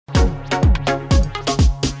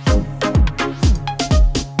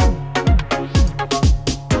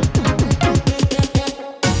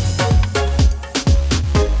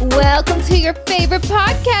your favorite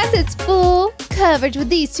podcast. It's full coverage with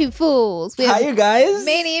these two fools. Hi, you guys.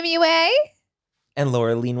 Manny and Laura. And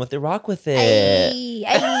Laura Lean with the rock with it. Ay,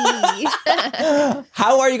 ay.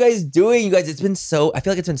 How are you guys doing? You guys, I feel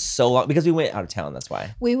like it's been so long because we went out of town. That's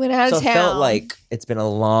why. We went out of town. So it felt like it's been a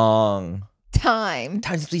long time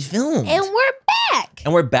since we filmed. And we're back.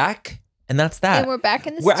 And we're back. And that's that. And we're back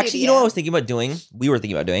in the studio. Actually, you know what I was thinking about doing? We were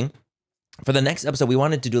thinking about doing? For the next episode, we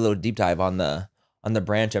wanted to do a little deep dive on the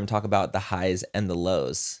branch and talk about the highs and the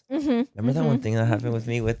lows. Remember that one thing that happened with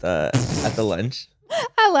me with at the lunch?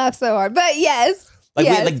 I laughed so hard, but yes.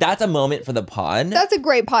 Like that's a moment for the pod. That's a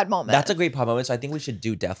great pod moment. That's a great pod moment. So I think we should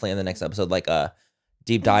do definitely in the next episode like a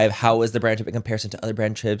deep dive. How was the brand trip in comparison to other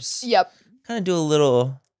brand trips? Yep. Kind of do a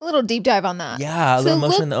little deep dive on that. Yeah, a little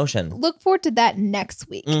motion in the ocean. Look forward to that next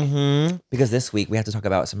week. Because this week we have to talk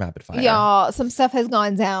about some rapid fire. Y'all, some stuff has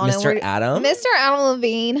gone down. Mr. Adam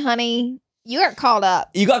Levine, honey, you got caught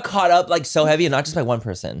up. You got caught up like so heavy, and not just by one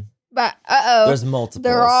person. But there's multiple.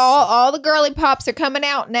 They're all the girly pops are coming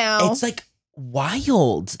out now. It's like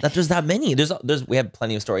wild that there's that many. We have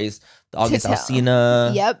plenty of stories. The August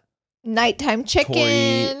Alsina. Yep. Nighttime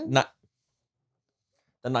chicken.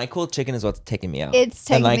 The NyQuil chicken is what's taking me out. It's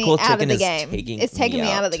taking me out of the game. It's taking me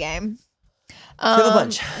out of the game.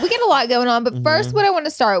 We get a lot going on, but first, what I want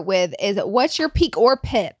to start with is what's your peak or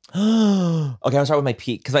pit? Okay, I'm gonna start with my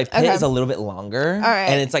peak because my pit is a little bit longer. All right,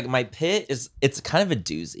 and it's like my pit it's kind of a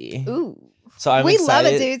doozy. Ooh, so I'm excited.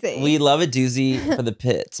 Love a doozy. We love a doozy for the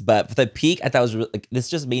pits, but for the peak, I thought it was really, like this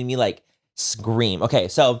just made me like scream. Okay,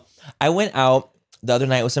 so I went out the other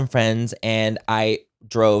night with some friends and I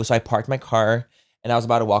drove. So I parked my car. And I was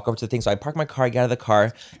about to walk over to the thing. So I parked my car, get out of the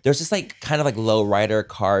car. There's this like kind of like low rider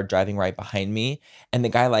car driving right behind me. And the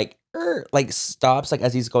guy like stops like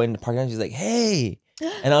as he's going to park. He's like, hey.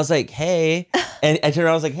 And I was like, hey. And I turned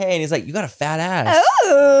around, I was like, hey. And he's like, you got a fat ass.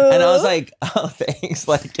 Oh. And I was like, oh, thanks.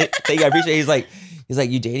 Like, thank you. I appreciate it. He's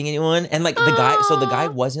like, you dating anyone? And like the guy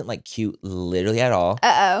wasn't like cute literally at all.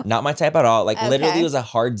 Not my type at all. Like literally it was a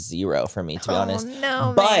hard 0 for me, to be honest.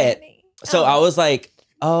 No, but so I was like,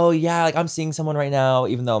 oh yeah, like I'm seeing someone right now,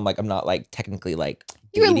 even though I'm not like technically like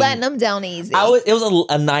dating. You were letting them down easy. It was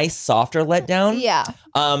a nice, softer letdown. Yeah.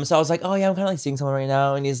 So I was like, oh yeah, I'm kind of like seeing someone right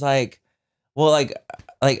now, and he's like, well, like,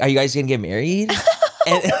 are you guys gonna get married?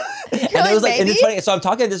 And it was like, and it's funny. So I'm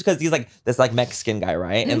talking this because he's like this like Mexican guy,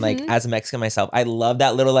 right? And like as a Mexican myself, I love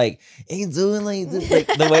that little like, hey, doing like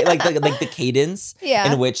the way like the cadence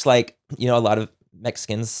in which like a lot of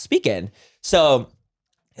Mexicans speak in. So.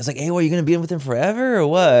 It's like, hey, well, are you going to be with him forever or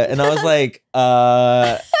what? And I was like,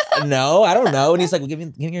 no, I don't know. And he's like, well, give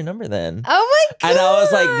me your number then. Oh my God. And I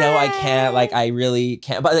was like, no, I can't. Like, I really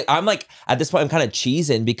can't. But like, I'm like, at this point, I'm kind of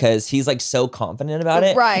cheesing because he's like so confident about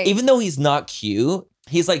it. Right. Even though he's not cute,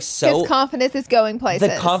 he's like so. His confidence is going places.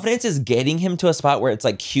 The confidence is getting him to a spot where it's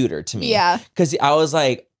like cuter to me. Yeah. Because I was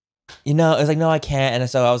like, I was like, no, I can't. And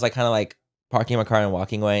so I was like, kind of like parking my car and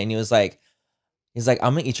walking away. And he's like,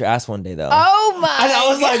 I'm gonna eat your ass one day though. Oh my God. And I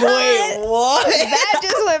was like, wait, what? That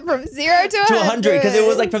just went from 0 to 100 because it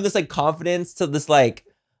was like from this like confidence to this like,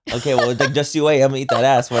 okay, well, like just you wait, I'm gonna eat that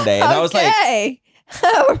ass one day. And I was like, all right.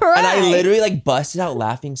 And I literally like busted out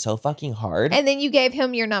laughing so fucking hard. And then you gave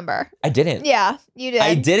him your number. I didn't. Yeah, you did.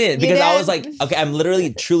 I didn't because I was like, okay, I'm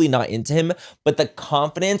literally truly not into him. But the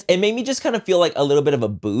confidence, it made me just kind of feel like a little bit of a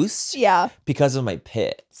boost. Yeah. Because of my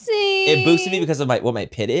pit. See? It boosted me because of what my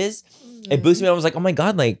pit is. It boosted me. I was like, oh my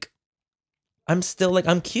God, like, I'm still like,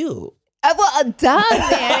 I'm cute. Well, done,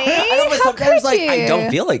 Manny. I know, but sometimes like I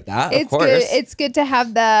don't feel like that. Of course, it's good to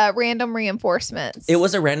have the random reinforcements. It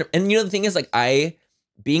was a random, and the thing is, like,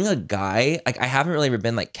 being a guy, like, I haven't really ever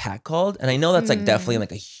been like catcalled, and I know that's like definitely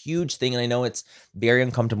like a huge thing, and I know it's very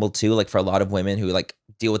uncomfortable too, like for a lot of women who like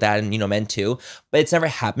deal with that, and men too. But it's never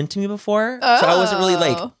happened to me before, so I wasn't really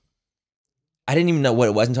like. I didn't even know what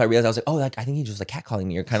it was until I realized I was like, oh, like I think he just like catcalling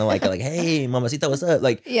me. You're kind of like, hey, mamacita, what's up?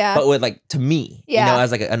 Like, but with like to me,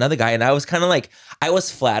 as like another guy, and I was kind of like, I was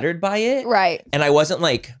flattered by it, right? And I wasn't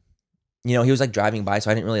like, he was like driving by,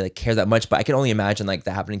 so I didn't really like care that much. But I can only imagine like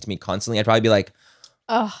that happening to me constantly. I'd probably be like,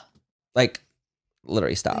 like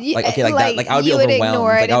literally stop, like okay, like that, like I would be overwhelmed,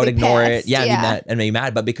 like I would ignore it, be mad and be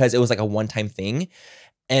mad. But because it was like a one-time thing,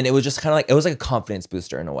 and it was just kind of like it was like a confidence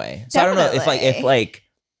booster in a way. So definitely. I don't know if like.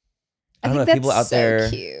 I don't know if people out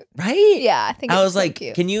there, cute. Right? Yeah, I think I was so like,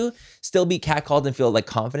 cute. Can you still be catcalled and feel like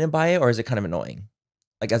confident by it, or is it kind of annoying?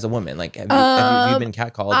 Like as a woman, like have you been catcalled? When you've been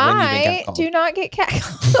catcalled? I do not get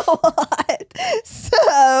catcalled a lot.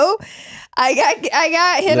 So I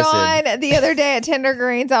got hit on the other day at Tender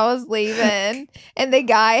Greens. I was leaving and the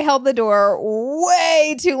guy held the door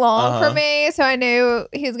way too long for me. So I knew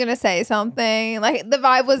he was going to say something. Like the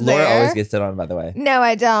vibe was Laura there. Laura always gets hit on, by the way. No,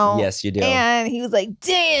 I don't. Yes, you do. And he was like,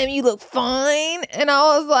 damn, you look fine. And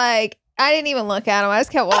I was like, I didn't even look at him. I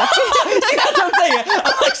just kept walking. See, that's what I'm saying.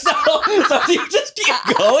 I'm like, so you just keep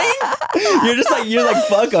going? You're like,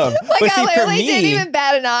 fuck them. Like, I literally didn't even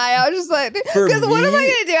bat an eye. I was just like, because what am I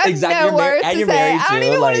going to do? I have no words to say. I don't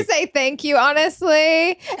even want to say thank you, honestly.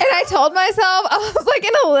 And I told myself, I was like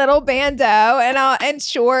in a little bandeau and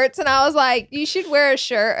shorts. And I was like, you should wear a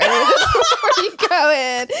shirt before you go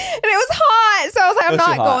in. And it was hot. So I was like, I'm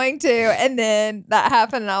not going to. And then that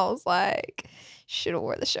happened. And I was like, should have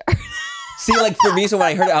wore the shirt. See, like for me, so when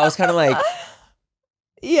I heard it, I was kind of like,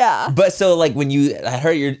 yeah. But so like when I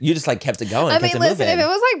heard you just like kept it going. I mean, listen, if it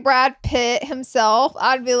was like Brad Pitt himself,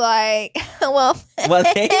 I'd be like, well,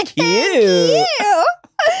 thank you. How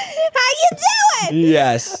you doing?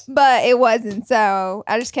 Yes. But it wasn't, so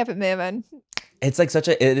I just kept it moving. It's like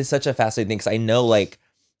it is such a fascinating thing because I know like,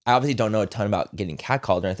 I obviously don't know a ton about getting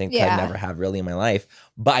catcalled or anything because I never have really in my life.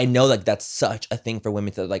 But I know like that's such a thing for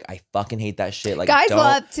women to like, I fucking hate that shit. Like guys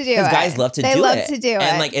love to do it. Guys love to do it. They love to do it.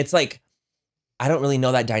 And like, it's like, I don't really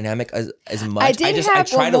know that dynamic as much. I did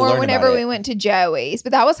have one more whenever we went to Joey's,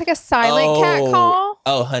 but that was like a silent cat call.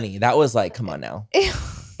 Oh, honey, that was like, come on now.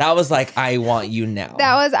 That was like, I want you now.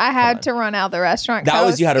 That was, I had to run out of the restaurant. That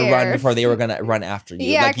was you had to run before they were going to run after you.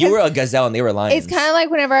 Yeah, like you were a gazelle and they were lions. It's kind of like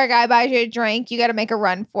whenever a guy buys you a drink, you got to make a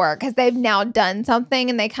run for it because they've now done something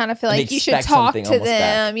and they kind of feel like you should talk to them,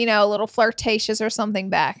 back. You know, a little flirtatious or something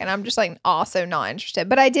back. And I'm just like also not interested.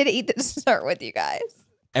 But I did eat the dessert with you guys.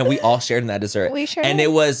 And we all shared in that dessert. We shared. And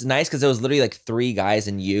it was nice because it was literally like 3 guys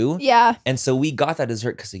and you. Yeah. And so we got that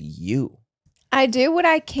dessert because of you. I do what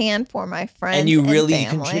I can for my friends. And you really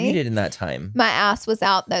contributed in that time. My ass was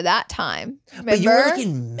out though that time. Remember? But you were like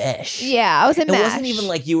in mesh. Yeah, I was in mesh. It wasn't even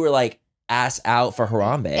like you were like ass out for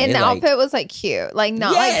Harambe. And the outfit was like cute. Like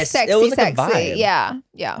not like sexy, it was like sexy. A vibe. Yeah.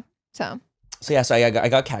 Yeah. So yeah, so I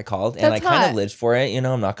got catcalled and I kind of lived for it, you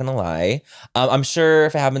know, I'm not gonna lie. I'm sure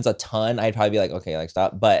if it happens a ton, I'd probably be like, okay, like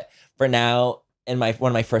stop. But for now, in one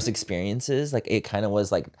of my first experiences, like it kind of was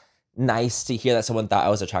like nice to hear that someone thought I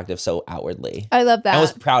was attractive so outwardly. I love that. I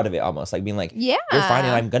was proud of it almost, like being like, yeah, you're fine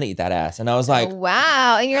and I'm gonna eat that ass. And I was like,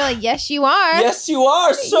 wow. And you're like, yes, you are. Yes, you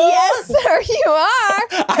are, sir. Yes, sir, you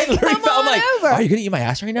are. I literally felt, I'm like, are you gonna eat my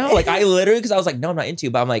ass right now? Like I literally, because I was like, no, I'm not into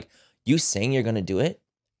you. But I'm like, you saying you're gonna do it?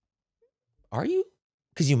 Are you?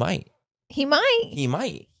 Because you might. He might. He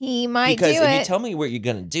might. He might because do it. Because if you tell me what you're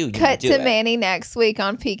gonna do, you cut do to it. Manny next week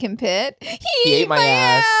on Peek and Pit. He ate my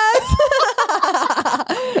ass.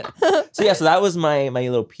 So yeah, so that was my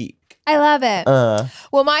little peek. I love it.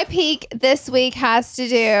 Well, my peek this week has to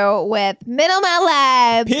do with Minimum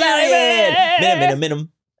LA. Period.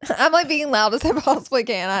 Minimum. I'm like being loud as I possibly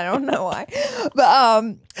can. I don't know why, but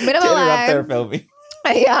Minimum LA. Up there filming.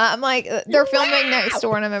 Yeah, I'm like they're filming next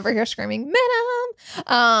door, and I'm over here screaming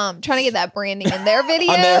Minimum. Trying to get that branding in their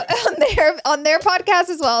video, on their podcast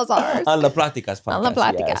as well as ours. On La Platica's podcast. On La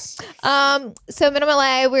Platica. Yes. So Minimum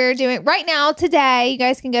LA, we're doing right now today. You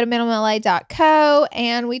guys can go to minimumla.co,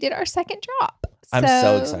 and we did our second drop. I'm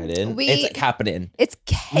so excited. It's happening. It's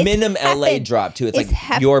Minimum LA drop too. It's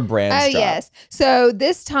like your brand's drop. Yes. So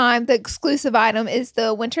this time the exclusive item is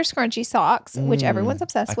the winter scrunchy socks, which everyone's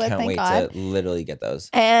obsessed with. Thank God. I can't wait to literally get those.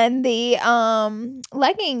 And the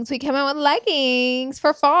leggings. We come out with leggings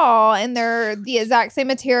for fall, and they're the exact same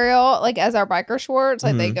material like as our biker shorts.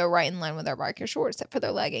 Like they go right in line with our biker shorts, except for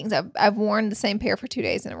their leggings. I've worn the same pair for 2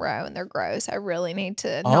 days in a row, and they're gross. I really need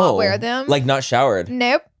to not wear them. Like not showered.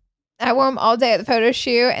 Nope. I wore them all day at the photo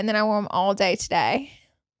shoot, and then I wore them all day today.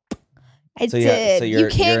 I did. So you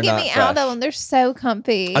can't get me out of them. They're so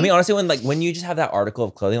comfy. I mean, honestly, when you just have that article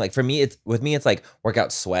of clothing, like for me, it's like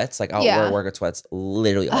workout sweats. Like I'll wear workout sweats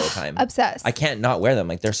literally all the time. Obsessed. I can't not wear them.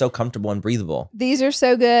 Like they're so comfortable and breathable. These are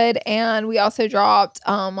so good, and we also dropped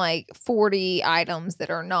like 40 items that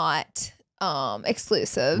are not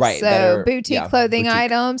exclusive, right? So boutique clothing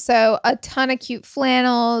items, so a ton of cute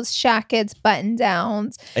flannels, jackets, button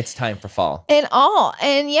downs. It's time for fall and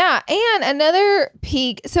another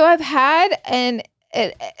peak. So I've had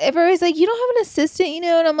everybody's like, you don't have an assistant, you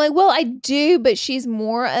know? And I'm like, well, I do, but she's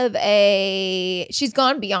more of she's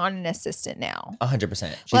gone beyond an assistant now.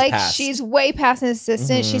 100%. She's way past an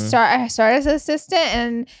assistant. I started as an assistant,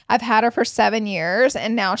 and I've had her for 7 years,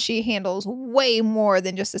 and now she handles way more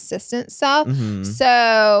than just assistant stuff.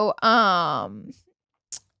 So,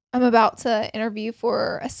 I'm about to interview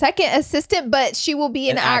for a second assistant, but she will be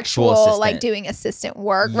an actual like doing assistant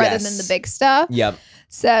work rather than the big stuff. Yep.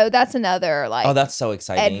 So that's another like that's so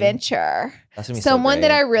exciting adventure. That's gonna be someone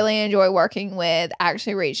that I really enjoy working with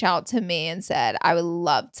actually reached out to me and said, I would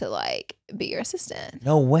love to like be your assistant.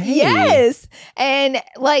 No way. Yes. And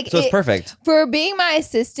like so it's perfect. For being my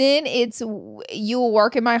assistant, it's you will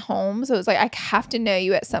work in my home. So it's like I have to know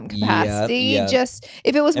you at some capacity. Yep. Just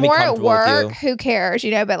if it was more at work, who cares,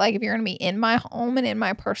 you know, but like if you're gonna be in my home and in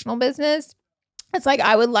my personal business, it's like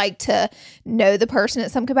I would like to know the person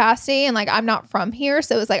at some capacity. And like I'm not from here.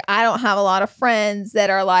 So it's like I don't have a lot of friends that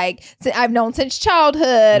are like I've known since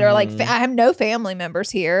childhood or like I have no family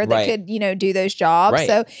members here that could, you know, do those jobs. Right.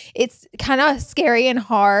 So it's kind of scary and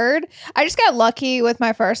hard. I just got lucky with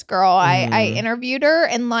my first girl. I interviewed her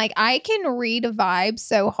and like I can read a vibe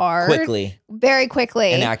so hard. Very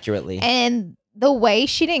quickly. And accurately. And the way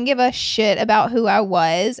she didn't give a shit about who I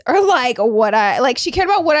was or like what I like, she cared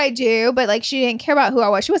about what I do, but like she didn't care about who I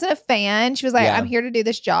was. She wasn't a fan. She was like, I'm here to do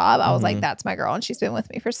this job. I was like, that's my girl. And she's been with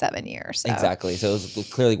me for 7 years. So. Exactly. So it was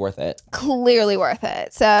clearly worth it. Clearly worth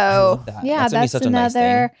it. So yeah, that's another.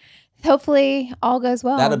 Nice hopefully all goes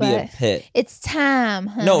well. That'll be a pit. It's time.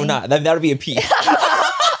 Honey. No, not that'll be a peak.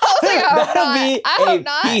 That'll be a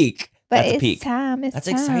peak. But that's it's time. That's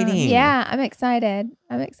time. Exciting. Yeah, I'm excited.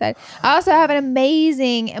 I also have an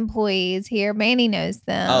amazing employees here. Manny knows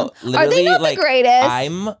them. Oh, literally, are they not the greatest?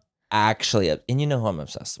 I'm actually, and you know who I'm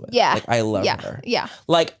obsessed with. Yeah. Like, I love her. Yeah.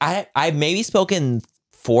 Like, I maybe spoken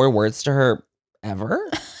 4 words to her ever,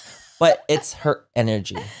 but it's her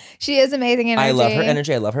energy. She is amazing energy. I love her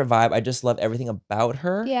energy. I love her vibe. I just love everything about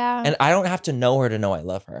her. Yeah. And I don't have to know her to know I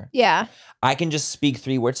love her. Yeah. I can just speak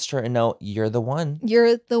 3 words to her and know you're the one.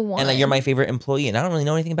 You're the one. And you're my favorite employee. And I don't really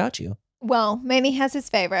know anything about you. Well, Manny has his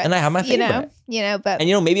favorite. And I have my favorite. You know, but. And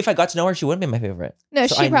you know, maybe if I got to know her, she wouldn't be my favorite. No,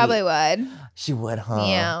 so she probably would. She would, huh?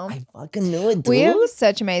 Yeah. I fucking knew it, dude. We have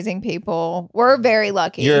such amazing people. We're very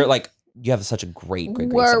lucky. You're like, you have such a great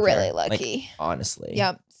We're really lucky. Like, honestly.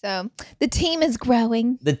 Yep. So the team is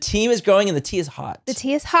growing. The team is growing and the tea is hot. The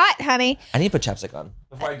tea is hot, honey. I need to put chapstick on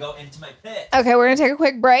before I go into my pit. Okay, we're going to take a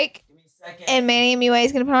quick break. Give me a second. And Manny and Miwei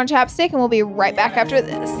is going to put on chapstick and we'll be right back after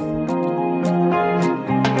this.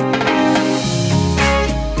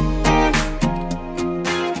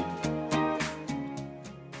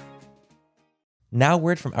 Now,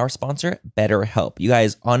 word from our sponsor, BetterHelp. You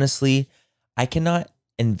guys, honestly, I cannot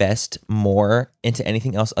invest more into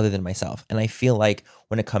anything else other than myself. And I feel like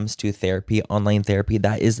when it comes to therapy, online therapy,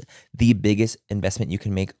 that is the biggest investment you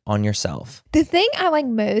can make on yourself. The thing I like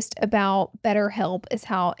most about BetterHelp is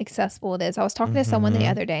how accessible it is. I was talking to someone the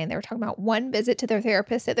other day and they were talking about one visit to their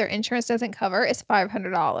therapist that their insurance doesn't cover is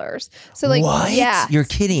 $500. So like, what? Yeah. You're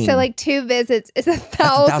kidding. So like 2 visits is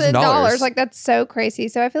 $1,000. Like that's so crazy.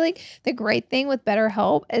 So I feel like the great thing with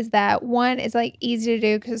BetterHelp is that 1, it's like easy to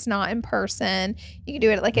do because it's not in person. You can do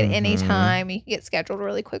it like at any time. You can get scheduled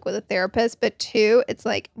really quick with a therapist. But 2, it's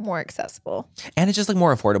like more accessible. And it's just like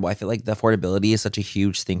more affordable. I feel like the affordability is such a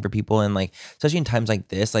huge thing for people. And like, especially in times like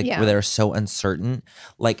this, like where they're so uncertain,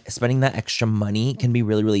 like spending that extra money can be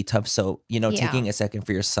really, really tough. So, you know, taking a second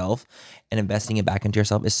for yourself and investing it back into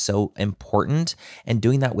yourself is so important. And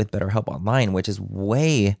doing that with BetterHelp Online, which is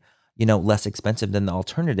way, you know, less expensive than the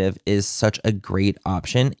alternative, is such a great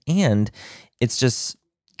option. And it's just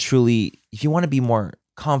truly, if you want to be more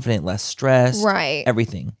confident, less stressed,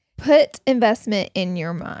 everything. Put investment in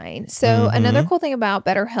your mind. So another cool thing about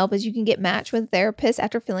BetterHelp is you can get matched with therapists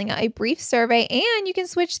after filling out a brief survey, and you can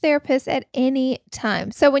switch therapists at any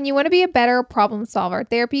time. So when you want to be a better problem solver,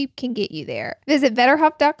 therapy can get you there. Visit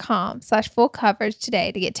BetterHelp.com/full coverage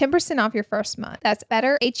today to get 10% off your first month. That's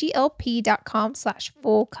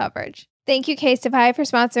BetterHelp.com/full coverage. Thank you, Casetify, for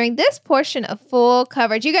sponsoring this portion of Full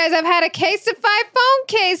Coverage. You guys, I've had a Casetify phone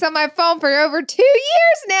case on my phone for over 2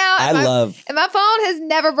 years now. And my phone has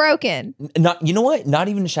never broken. Not, you know what? Not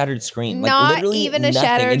even a shattered screen. Like, not literally even a nothing.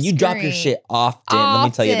 shattered screen. And you drop your shit often. Let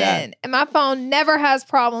me tell you that. And my phone never has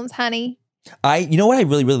problems, honey. You know what I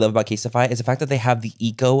really, really love about Casetify is the fact that they have the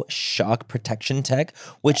Eco Shock Protection Tech,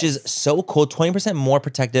 which is so cool. 20% more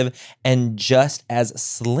protective and just as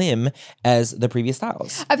slim as the previous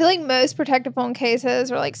styles. I feel like most protective phone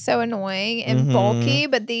cases are like so annoying and bulky,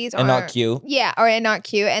 but these are not cute. Yeah, and not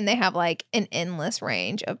cute. And they have like an endless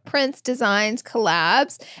range of prints, designs,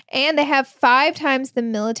 collabs, and they have 5 times the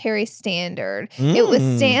military standard. It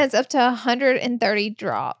withstands up to 130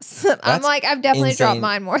 drops. I'm like, I've definitely dropped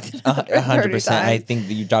mine more than 130. 100%. I think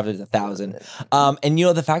that you dropped it to 1,000. And you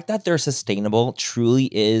know, the fact that they're sustainable truly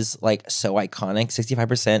is like so iconic.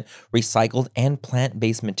 65% recycled and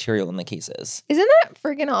plant-based material in the cases. Isn't that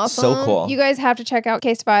freaking awesome? So cool. You guys have to check out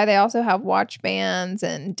Casetify. They also have watch bands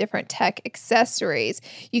and different tech accessories.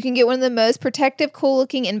 You can get one of the most protective,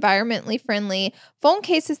 cool-looking, environmentally friendly phone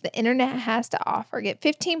cases the internet has to offer. Get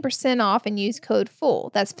 15% off and use code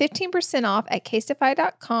FOOL. That's 15% off at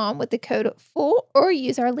casetify.com with the code FOOL, or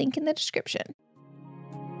use our link in the description.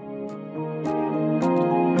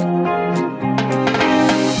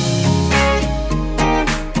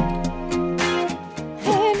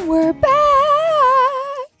 And we're back.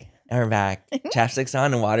 And we're back. Chapstick's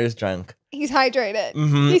on and water's drunk. He's hydrated.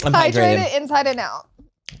 He's hydrated inside and out.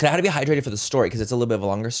 Cause I had to be hydrated for the story because it's a little bit of a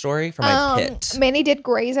longer story for my pit. Manny did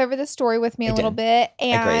graze over the story with me a little bit,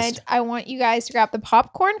 and I want you guys to grab the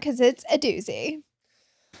popcorn because it's a doozy.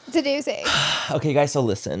 It's a doozy. Okay, guys, so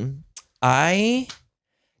listen. I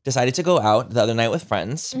decided to go out the other night with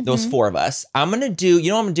friends. There was 4 of us. I'm going to do, you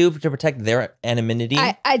know what I'm going to do to protect their anonymity?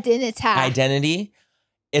 Identity.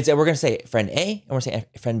 We're going to say friend A and we're going to say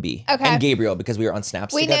friend B. Okay. And Gabriel, because we were on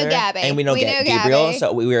Snaps together. We know Gabby. And we know Gabriel.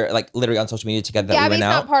 So we were like literally on social media together. Gabby's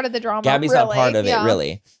not part of the drama. Gabby's not part of it,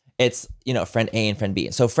 really. It's, you know, friend A and friend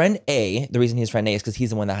B. So friend A, the reason he's friend A is because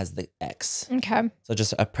he's the one that has the ex. Okay. So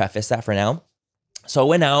just a preface that for now. So I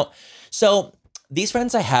went out. So these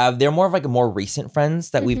friends I have, they're more of like a more recent friends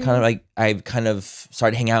that we've kind of like, I've kind of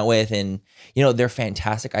started hanging out with, and, you know, they're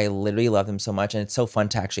fantastic. I literally love them so much. And it's so fun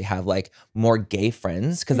to actually have like more gay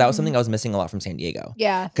friends, because that was something I was missing a lot from San Diego.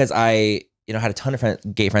 Yeah. Because I, you know, had a ton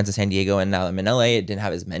of gay friends in San Diego, and now I'm in LA, it didn't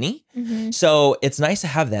have as many. So it's nice to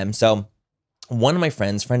have them. So one of my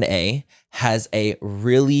friends, friend A, has a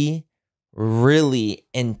really, really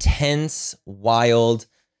intense, wild,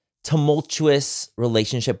 tumultuous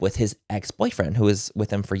relationship with his ex-boyfriend who was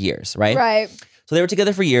with him for years, right? Right. So they were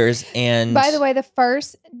together for years, and by the way, the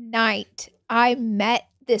first night I met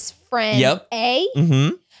this friend A,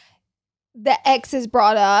 the ex is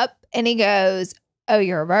brought up, and he goes, "Oh,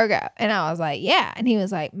 you're a Virgo." And I was like, "Yeah." And he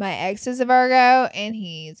was like, "My ex is a Virgo, and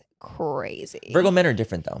he's crazy." Virgo men are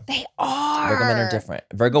different though. They are. Virgo men are different.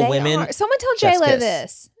 Virgo women. Someone tell J-Lo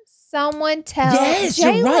this. Someone tell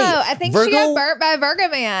J-Lo. You're right. I think she got burnt by a Virgo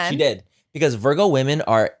man. She did. Because Virgo women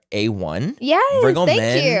are A1. Yes. Virgo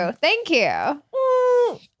men. Thank you.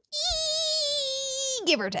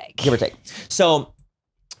 Give or take. Give or take. So,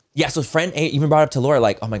 yeah. So friend A even brought up to Laura,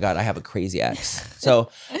 like, "Oh my God, I have a crazy ex." So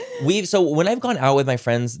when I've gone out with my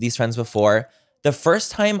friends, these friends before, the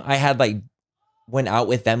first time I had like went out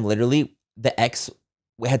with them, literally the ex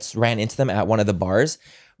had ran into them at one of the bars,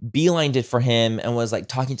 beelined it for him, and was like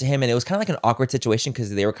talking to him, and it was kind of like an awkward situation because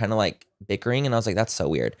they were kind of like bickering, and I was like, that's so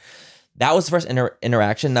weird. That was the first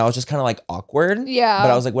interaction that was just kind of like awkward. Yeah.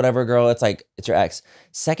 But I was like, whatever, girl, it's like, it's your ex.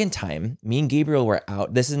 Second time, me and Gabriel were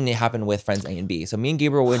out. This didn't happen with friends A and B. So me and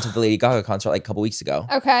Gabriel went to the Lady Gaga concert like a couple weeks ago.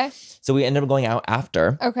 Okay. So we ended up going out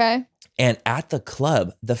after. Okay. And at the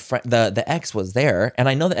club, the ex was there, and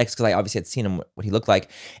I know the ex because I obviously had seen him, what he looked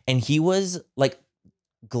like, and he was like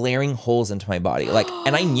glaring holes into my body, like,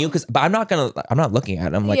 and I knew but I'm not looking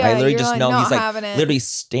at him, like, I literally just know he's like literally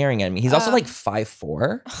staring at me. He's also like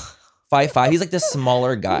 5'4", 5'5". He's like this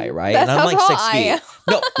smaller guy, right? And I'm like 6 feet.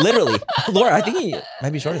 No, literally, Laura, I think he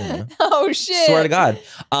might be shorter than you. Oh shit! Swear to God.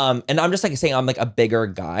 And I'm just like saying I'm like a bigger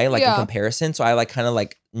guy, like in comparison. So I like kind of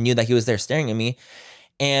like knew that he was there staring at me.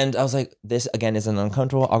 And I was like, this, again, is an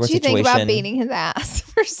uncomfortable, awkward situation. Did you think about beating his ass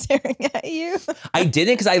for staring at you? I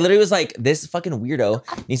didn't, because I literally was like, this fucking weirdo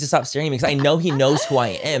needs to stop staring at me, because I know he knows who I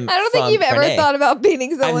am. I don't think you've ever thought about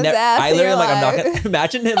beating someone's ass. I literally am like, I'm not going to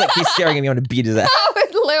imagine him, like, he's staring at me, I'm going to beat his ass. I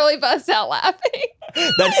would literally bust out laughing.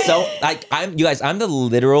 That's so, like, I'm the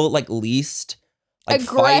literal, like, least, like,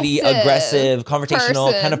 fighty, aggressive,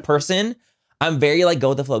 confrontational kind of person. I'm very like go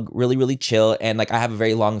with the flow, really, really chill. And like I have a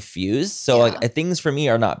very long fuse. So like things for me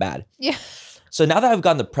are not bad. Yeah. So now that I've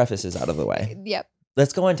gotten the prefaces out of the way. Yep.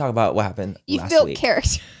 Let's go and talk about what happened last week. You built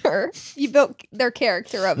character. You built their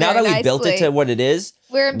character up now that we built it to what it is.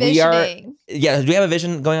 We're envisioning. Do we have a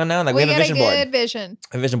vision going on now? Like we have a vision board.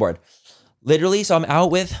 A vision board. Literally, so I'm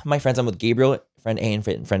out with my friends. I'm with Gabriel, friend A,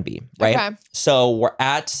 and friend B, right? Okay. So we're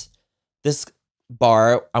at this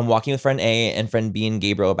bar. I'm walking with friend A and friend B and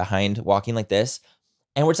Gabriel behind, walking like this,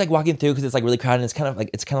 and we're just like walking through because it's like really crowded. And it's kind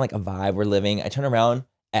of like a vibe we're living. I turn around,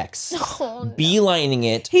 ex, beelining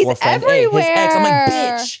it for friend A, his ex. I'm like,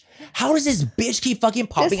 bitch, How does this bitch keep fucking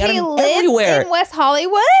popping out of him everywhere? In West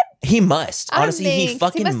Hollywood? He must. Honestly, he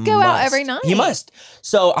fucking must. He must go out every night. He must.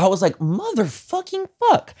 So I was like, motherfucking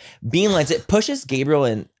fuck. Beelines it, pushes Gabriel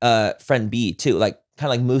and friend B too, like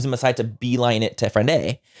kind of like moves him aside to beeline it to friend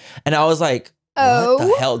A. And I was like, what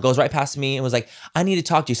the hell? Goes right past me and was like, I need to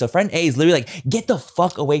talk to you. So friend A is literally like, get the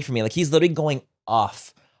fuck away from me. Like he's literally going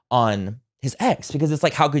off on his ex because it's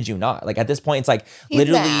like, how could you not? Like at this point, it's like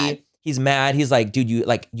he's mad. He's like, dude,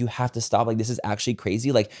 you have to stop. Like this is actually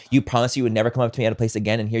crazy. Like you promised you would never come up to me at a place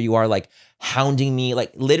again, and here you are like hounding me.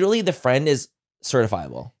 Like literally, the friend is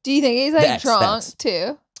certifiable. Do you think he's like drunk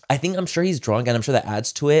too? I'm sure he's drunk, and I'm sure that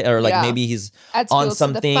adds to it, or like maybe he's on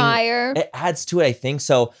something. Fire. It adds to it, I think.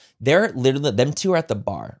 So they're literally, them two are at the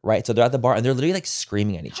bar, right? So they're at the bar and they're literally like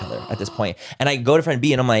screaming at each other at this point. And I go to friend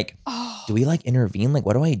B and I'm like, do we like intervene? Like,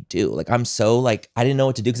 what do I do? Like, I'm so like, I didn't know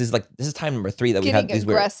what to do because it's like, this is time number 3 that we had these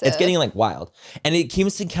weird. It's getting like wild. And it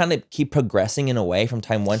seems to kind of keep progressing in a way from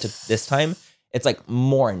time 1 to this time. It's like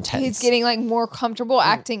more intense. He's getting like more comfortable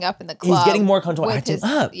acting up in the club. He's getting more comfortable acting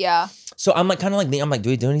up. Yeah. So I'm like, kind of like, I'm like,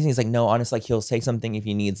 do we do anything? He's like, no, honestly, like he'll say something if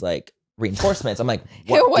he needs like reinforcements. I'm like,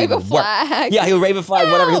 what? He'll wave a flag. Yeah, he'll wave a flag,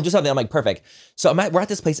 whatever. He'll do something. I'm like, perfect. So we're at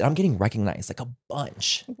this place and I'm getting recognized like a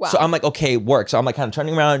bunch. Wow. So I'm like, okay, work. So I'm like kind of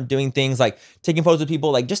turning around, doing things like taking photos with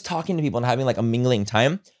people, like just talking to people and having like a mingling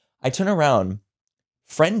time. I turn around,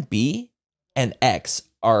 friend B and X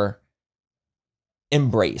are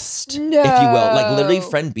embraced, if you will. Like literally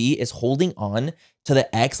friend B is holding on to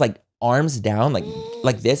the X, like arms down,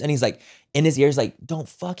 like this. And he's like, in his ears, like, don't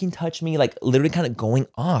fucking touch me. Like literally kind of going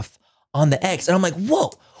off on the X. And I'm like, whoa,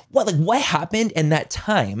 what happened in that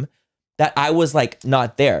time that I was like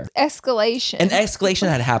not there? Escalation. An escalation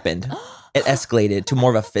had happened. It escalated to more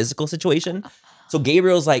of a physical situation. So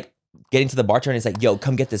Gabriel's like getting to the bartender and he's like, yo,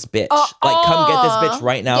 come get this bitch. Like, come get this bitch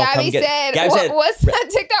right now. Gabby said, what's that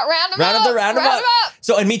TikTok roundabout?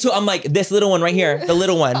 So, and me too, I'm like, this little one right here, the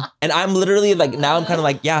little one. And I'm literally like, now I'm kind of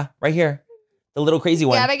like, yeah, right here. The little crazy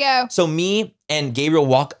one. Gotta go. So me and Gabriel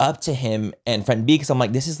walk up to him and friend B because I'm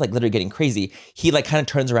like, this is like literally getting crazy. He like kind of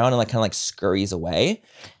turns around and like kind of like scurries away.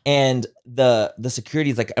 And the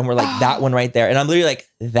security's like, and we're like, that one right there. And I'm literally like,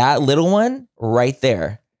 that little one right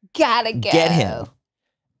there. Gotta go.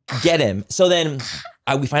 Get him. So then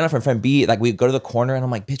we find out from friend B, like we go to the corner and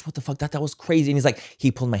I'm like, bitch, what the fuck? That was crazy. And he's like, he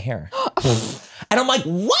pulled my hair. And I'm like,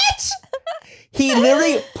 what? He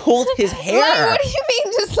literally pulled his hair. Like, what do you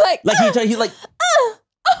mean? Just like he's like,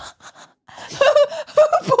 who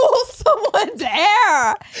pulls someone's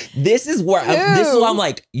hair? This is where I'm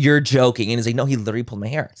like, you're joking. And he's like, no, he literally pulled my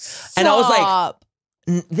hair. Stop. And I was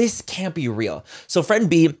like, this can't be real. So friend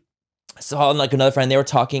B saw like another friend, they were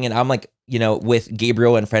talking and I'm like, you know, with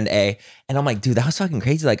Gabriel and friend A. And I'm like, dude, that was fucking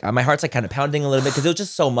crazy. Like my heart's like kind of pounding a little bit because it was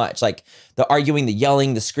just so much. Like the arguing, the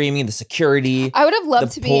yelling, the screaming, the security. I would have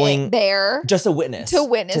loved to be there. Just a witness.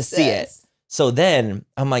 To see it. So then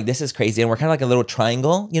I'm like, this is crazy. And we're kind of like a little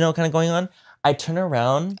triangle, you know, kind of going on. I turn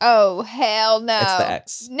around. Oh, hell no. It's the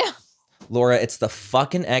X. No. Laura, it's the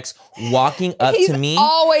fucking X walking up to me. He's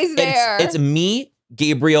always there. It's me,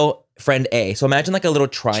 Gabriel, friend A. So imagine like a little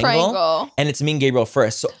triangle. And it's me and Gabriel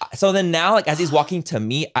first. So then now, like as he's walking to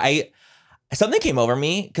me, something came over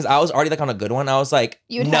me because I was already like on a good one. I was like,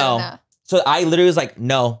 no. So I literally was like,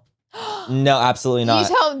 no, absolutely not.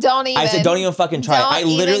 You tell him don't even. I said, don't even fucking try.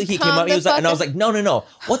 He came up, he was like, and I was like, no.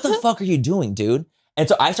 What the fuck are you doing, dude? And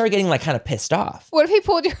so I started getting like kind of pissed off. What if he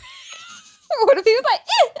pulled your... What if he was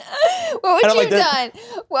like, what would you have done?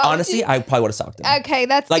 Honestly, I probably would have socked him. Okay,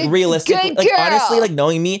 that's like good, realistically, good like honestly, like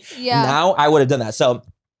knowing me, yeah. Now I would have done that. So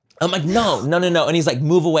I'm like, no. And he's like,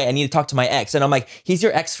 move away. I need to talk to my ex. And I'm like, he's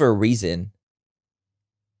your ex for a reason.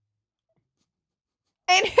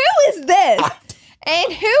 And who is this?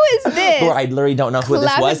 And who is this? Or I literally don't know who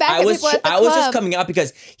this was. I was just coming out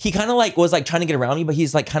because he kind of like was like trying to get around me, but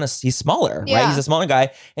he's like he's smaller, right? He's a smaller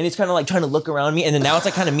guy, and he's kind of like trying to look around me. And then now it's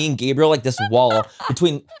like kind of me and Gabriel, like this wall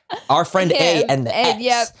between our friend A and the X.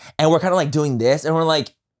 Yep. And we're kind of like doing this, and we're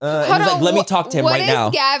like, and he's like, let me talk to him right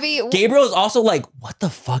now. Gabriel is also like, what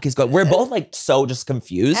the fuck is going on? We're both like so just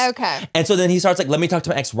confused. Okay. And so then he starts like, let me talk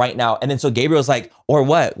to my ex right now. And then so Gabriel's like, or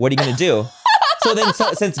what? What are you gonna do? So then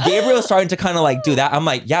since Gabriel's starting to kind of like do that, I'm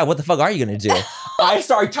like, yeah, what the fuck are you gonna do? I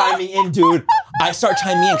start chiming in, dude. I start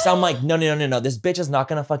chiming in because I'm like, no. This bitch is not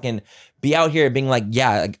gonna fucking be out here being like,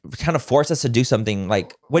 yeah, like, kind of force us to do something.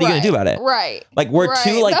 Like, what are you gonna do about it? Right. Like, we're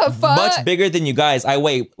two like much bigger than you guys. I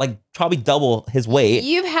weigh like probably double his weight.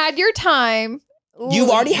 You've had your time. You've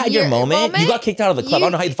already had your moment. You got kicked out of the club. I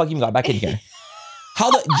don't know how the fuck you got back in here.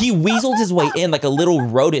 He weaseled his way in like a little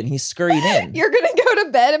rodent and he scurried in. You're gonna go to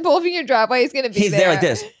bed and pull up in your driveway. He's gonna be there. He's there like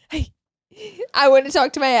this. I wouldn't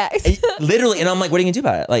talk to my ex. Literally. And I'm like, what are you gonna do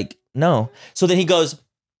about it? Like, no. So then he goes,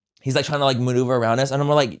 he's like trying to like maneuver around us. And I'm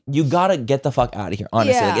like, you gotta get the fuck out of here.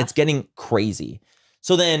 Honestly, like it's getting crazy.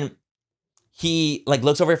 So then he like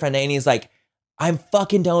looks over at friend A and he's like, I'm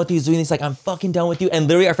fucking done with you. He's doing this like, I'm fucking done with you. And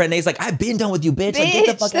literally our friend A is like, I've been done with you, bitch. Like, get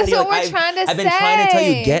the fuck out of here. That's what like, we're trying to say. I've been trying to tell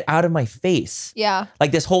you, get out of my face. Yeah.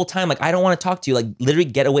 Like this whole time, like I don't want to talk to you. Like literally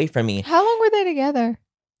get away from me. How long were they together?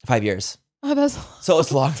 5 years. Oh, that's so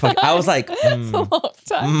it's long. I was like, it's a long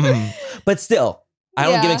time. But still, I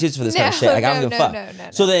don't give excuses for this kind of shit. Like I don't give a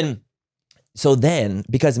fuck. So then,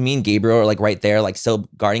 because me and Gabriel are like right there, like still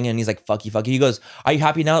guarding him, and he's like, fuck you, fuck you. He goes, are you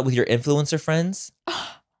happy now with your influencer friends?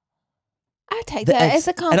 I take that as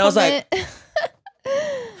a compliment. And I was like,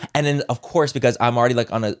 and then of course, because I'm already like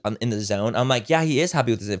in the zone, I'm like, yeah, he is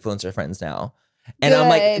happy with his influencer friends now. And I'm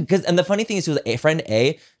like, and the funny thing is, a friend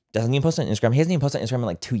A doesn't even post on Instagram. He hasn't even posted on Instagram in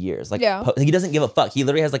like 2 years. Like, he doesn't give a fuck. He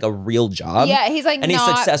literally has like a real job. Yeah, he's like, and he's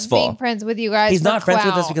successful. Being friends with you guys. He's not friends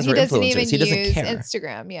with us because we're influencers. He doesn't use care.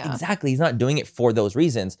 Instagram. Yeah, exactly. He's not doing it for those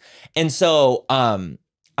reasons. And so, I'm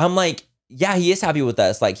like, yeah, he is happy with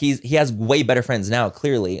us. Like he has way better friends now.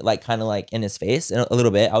 Clearly, like kind of like in his face a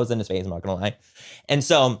little bit. I was in his face. I'm not gonna lie. And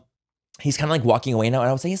so he's kind of like walking away now. And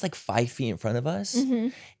I would say he's like 5 feet in front of us.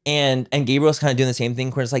 And Gabriel's kind of doing the same thing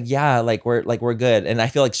where it's like, yeah, like we're good. And I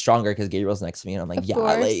feel like stronger because Gabriel's next to me. And I'm like, yeah,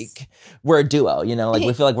 like we're a duo, you know, like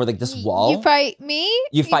we feel like we're like this wall. You fight me,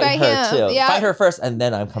 you fight her him. too. Yeah. Fight her first and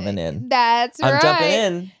then I'm coming in. That's right. I'm jumping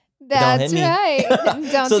in. That's right.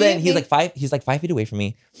 Don't so then he's like 5 feet away from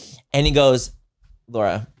me. And he goes,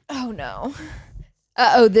 Laura. Oh no.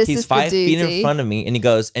 Uh-oh, this is the doozy. He's 5 feet in front of me and he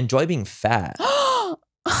goes, enjoy being fat.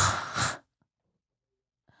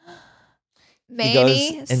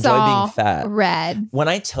 Manny saw being fat. Red. When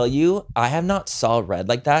I tell you, I have not saw red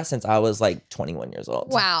like that since I was like 21 years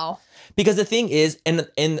old. Wow. Because the thing is,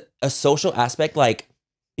 in a social aspect, like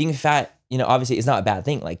being fat, you know, obviously it's not a bad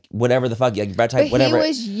thing. Like whatever the fuck, like bread type, whatever.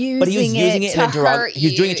 But he was using it in a derogatory. He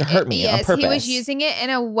was doing it to hurt me on purpose. He was using it in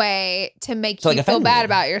a way to make you feel bad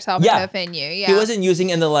about yourself and to offend you. Yeah. He wasn't using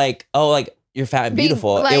it in the like, oh, like you're fat and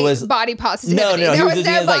beautiful. Like, it was body positivity. No. There was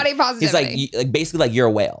no body positivity. He's like basically like you're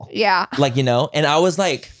a whale. Yeah. Like, you know, and I was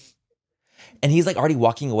like, and he's like already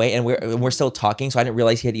walking away and we're still talking. So I didn't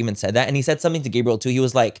realize he had even said that. And he said something to Gabriel too. He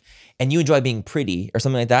was like, and you enjoy being pretty or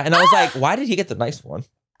something like that. And I was like, why did he get the nice one?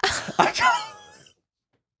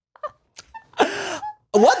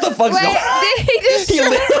 What the fuck's going on? Did he just he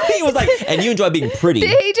literally was like, and you enjoy being pretty.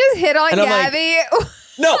 Did he just hit on Gabby? Like,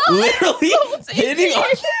 no, literally hitting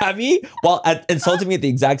on Gabby while insulting me at the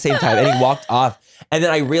exact same time. And he walked off. And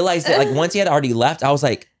then I realized that like once he had already left, I was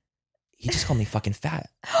like, he just called me fucking fat.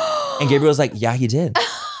 And Gabriel was like, yeah, he did.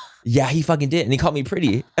 Yeah, he fucking did. And he called me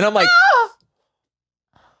pretty. And I'm like,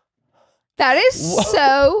 that is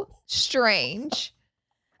so strange.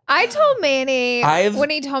 I told Manny when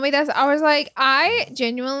he told me this, I was like, I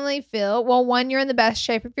genuinely feel, well, one, you're in the best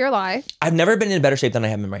shape of your life. I've never been in better shape than I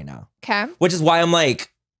am in right now. Okay. Which is why I'm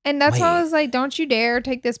like. And that's why I was like, don't you dare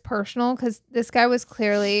take this personal, because this guy was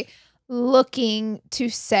clearly looking to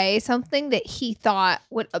say something that he thought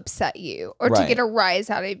would upset you or to get a rise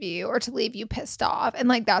out of you or to leave you pissed off. And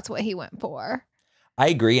like, that's what he went for. I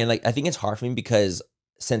agree. And like, I think it's hard for me because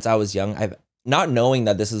since I was young, I've not knowing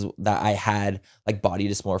that that I had like body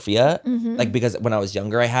dysmorphia, like because when I was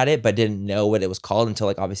younger I had it, but didn't know what it was called until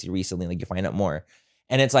like obviously recently, like you find out more.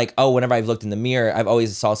 And it's like, oh, whenever I've looked in the mirror, I've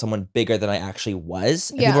always saw someone bigger than I actually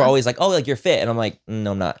was. And people are always like, oh, like you're fit. And I'm like,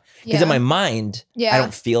 no, I'm not. Because in my mind, I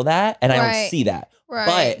don't feel that and I don't see that.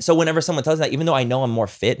 But so whenever someone tells me that, even though I know I'm more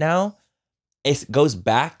fit now, it goes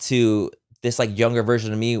back to this like younger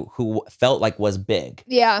version of me who felt like was big.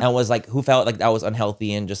 Yeah. And was like, who felt like that was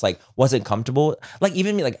unhealthy and just like wasn't comfortable. Like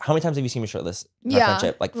even me, like how many times have you seen me shirtless in our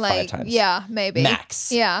friendship? Like 5 times. Yeah, maybe.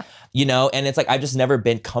 Max. Yeah. You know, and it's like, I've just never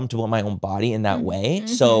been comfortable in my own body in that way.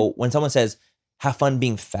 So when someone says, have fun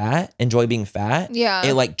being fat, enjoy being fat. Yeah.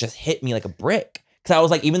 It like just hit me like a brick. Because I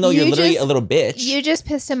was like, even though you're literally a little bitch. You just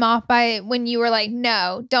pissed him off by when you were like,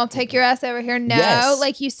 no, don't take your ass over here. No. Yes.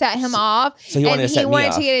 Like you set him off. So he wanted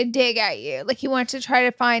to get a dig at you. Like he wanted to try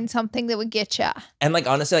to find something that would get you. And like,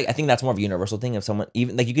 honestly, like I think that's more of a universal thing. If someone,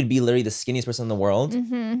 even like you could be literally the skinniest person in the world.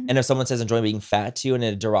 And if someone says enjoy being fat to you in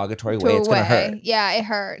a derogatory way, it's going to hurt. Yeah, it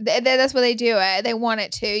hurt. That's what they do. They want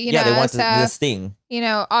it to, you know. Yeah, they want this thing. You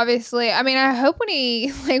know, obviously, I mean, I hope when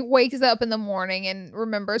he like wakes up in the morning and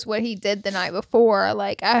remembers what he did the night before,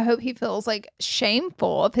 like I hope he feels like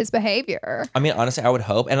shameful of his behavior. I mean, honestly, I would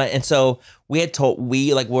hope. And so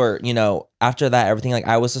we like were, you know, after that, everything, like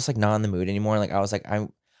I was just like not in the mood anymore. Like I was like,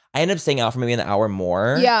 I ended up staying out for maybe an hour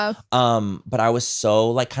more. Yeah. But I was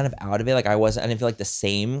so like kind of out of it. Like I didn't feel like the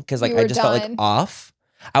same because like I just done. felt like off.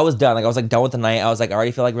 I was done. Like I was like done with the night. I was like, I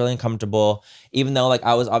already feel like really uncomfortable. Even though like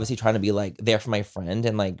I was obviously trying to be like there for my friend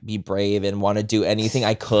and like be brave and want to do anything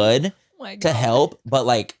I could to help. But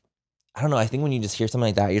like, I don't know. I think when you just hear something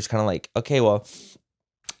like that, you're just kind of like, okay, well,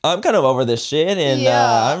 I'm kind of over this shit and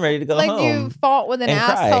I'm ready to go home. Like you fought with an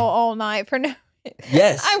asshole all night for no.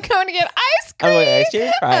 Yes. I'm going to get ice cream. I'm going to ice cream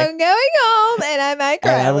and cry. I'm going home and I might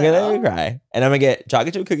cry. And I'm going to cry. And I'm going to get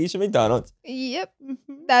chocolate chip cookies from McDonald's. Yep.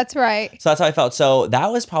 That's right. So that's how I felt. So that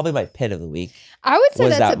was probably my pit of the week. I would say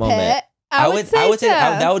that's a pit. I would say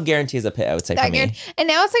that would guarantee is a pit, I would say for me. And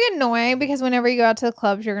now it's like annoying because whenever you go out to the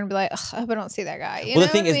clubs, you're going to be like, I hope I don't see that guy. Well, the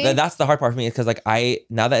thing is, that's the hard part for me because like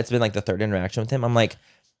now that it's been like the third interaction with him, I'm like,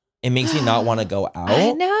 it makes me not want to go out.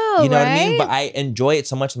 I know, you know right? what I mean? But I enjoy it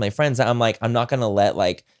so much with my friends that I'm like, I'm not going to let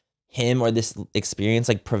like him or this experience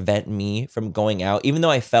like prevent me from going out, even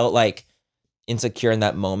though I felt like insecure in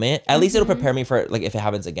that moment. At least it'll prepare me for like if it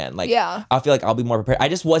happens again. Like I feel like I'll be more prepared. I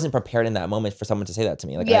just wasn't prepared in that moment for someone to say that to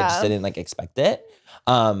me. Like I just didn't like expect it.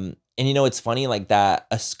 And you know, it's funny like that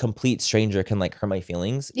a complete stranger can like hurt my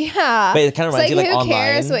feelings. Yeah. But it kind of reminds you like who online. Who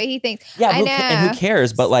cares what he thinks? Yeah, and who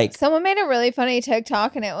cares? But like someone made a really funny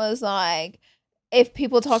TikTok and it was like, if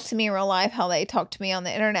people talk to me in real life, how they talk to me on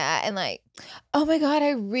the internet and like, oh my God, I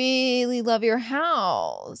really love your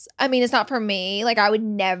house. I mean, it's not for me. Like I would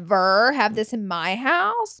never have this in my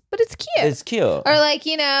house, but it's cute. It's cute. Or like,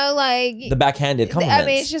 you know, like the backhanded compliments. I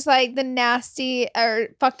mean, it's just like the nasty or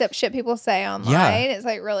fucked up shit people say online. Yeah. It's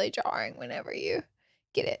like really jarring whenever you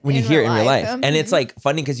get it. When you hear it in real life. And it's like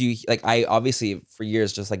funny because you like I obviously for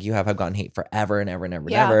years just like you have gotten hate forever and ever and ever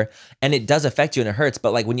and ever. And it does affect you and it hurts.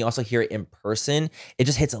 But like when you also hear it in person, it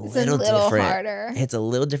just hits a little different. Harder. It hits a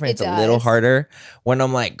little different. It's a little harder when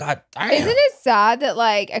I'm like, God damn. Isn't it sad that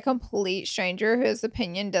like a complete stranger whose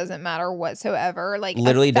opinion doesn't matter whatsoever, like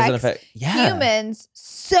literally doesn't affect humans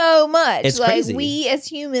so much. It's like crazy. We as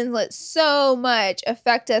humans let so much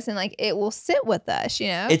affect us and like it will sit with us, you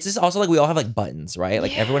know? It's just also like we all have like buttons, right?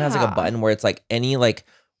 Like everyone has like a button where it's like any like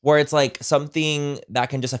where it's like something that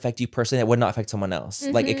can just affect you personally that would not affect someone else.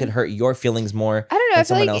 Like it could hurt your feelings more. I don't know. I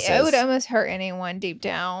feel like else's. It would almost hurt anyone deep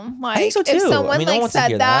down. Like I think so too. If someone no like one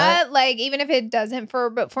said that, like even if it doesn't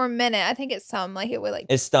but for a minute, I think it's like it would like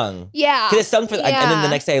it stung. Yeah. Because it stung for and then the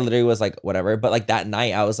next day I literally was like whatever. But like that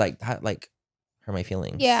night I was like that like hurt my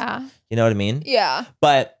feelings. Yeah. You know what I mean? Yeah.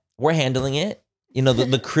 But we're handling it. You know,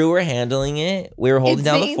 the crew were handling it. We were holding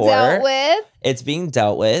down the fort. It's being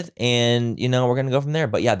dealt with. And, you know, we're going to go from there.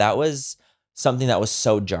 But yeah, that was something that was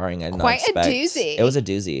so jarring. I did not expect. Quite a doozy. It was a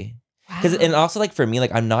doozy. Wow. And also like for me,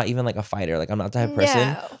 like I'm not even like a fighter. Like I'm not the type of person.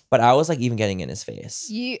 No. But I was like even getting in his face.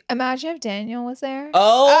 You imagine if Daniel was there?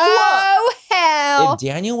 Oh hell. If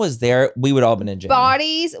Daniel was there, we would all been in jail.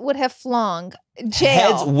 Bodies would have flung.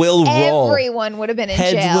 Jail. Heads will roll. Everyone would have been in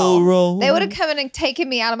jail. Heads will roll. They would have come in and taken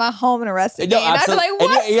me out of my home and arrested me. No, and I'd be like,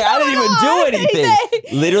 what's going I didn't even do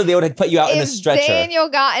anything. Literally, they would have put you out in a stretcher. Daniel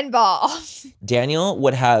got involved. Daniel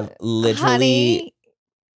would have literally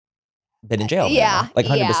been in jail. Yeah. Like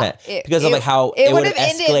 100%. Because of like how it would have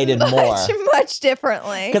escalated much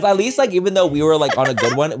differently. Because at least like even though we were like on a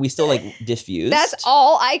good one, we still like diffused. That's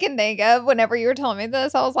all I can think of whenever you were telling me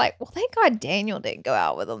this. I was like, well, thank God Daniel didn't go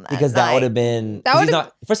out with him that because night. That would have been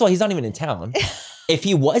first of all, he's not even in town. If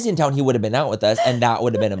he was in town, he would have been out with us, and that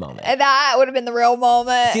would have been a moment. And that would have been the real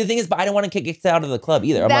moment. See, the thing is, but I didn't want to kick kicked out of the club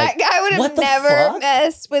either. That guy would have never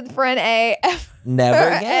messed with friend A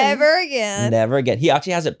never again. Ever again. Never again. He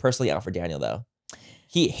actually has it personally out for Daniel, though.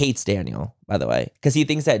 He hates Daniel, by the way, because he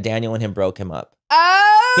thinks that Daniel and him broke him up.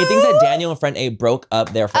 Oh! He thinks that Daniel and friend A broke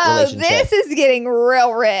up their relationship. This is getting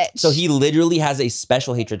real rich. So he literally has a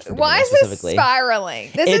special hatred for Daniel. Why is this spiraling?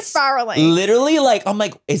 This is spiraling. Literally, like, I'm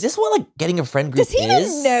like, is this what like getting a friend group is? Does he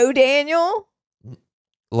even know Daniel?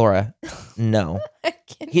 Laura, no.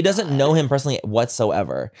 He doesn't know him personally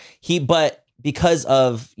whatsoever. But because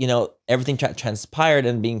of, you know, everything transpired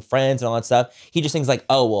and being friends and all that stuff, he just thinks like,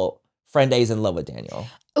 oh, well, friend A is in love with Daniel.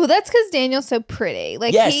 Oh, that's because Daniel's so pretty.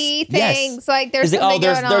 Like he thinks like there's something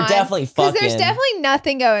going on. They're definitely fucking. Because there's definitely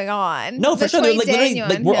nothing going on. No, for sure. They're like literally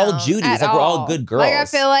like we're all Judies. Like we're all good girls.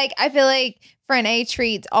 Like I feel like friend A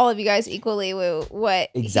treats all of you guys equally with what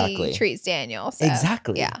he treats Daniel. So,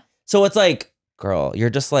 exactly. Yeah. So it's like, girl, you're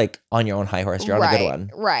just like on your own high horse. You're on a good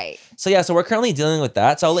one. Right. So yeah, so we're currently dealing with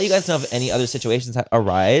that. So I'll let you guys know if any other situations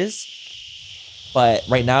arise. But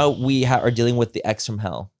right now we are dealing with the ex from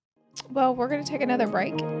hell. Well, we're going to take another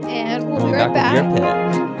break and we'll be right back.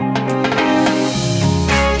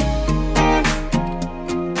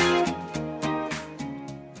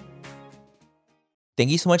 Thank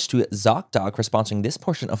you so much to ZocDoc for sponsoring this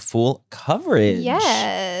portion of Full Coverage.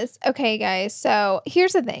 Yes. Okay, guys. So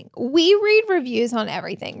here's the thing. We read reviews on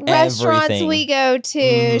everything. Restaurants we go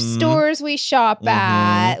to, stores we shop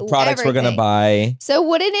at, products we're going to buy. So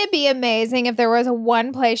wouldn't it be amazing if there was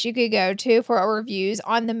one place you could go to for reviews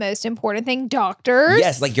on the most important thing, doctors?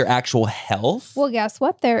 Yes, like your actual health. Well, guess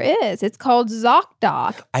what there is? It's called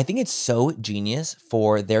ZocDoc. I think it's so genius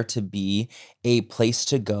for there to be a place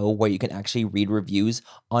to go where you can actually read reviews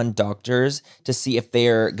on doctors to see if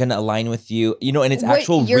they're going to align with you, you know, and it's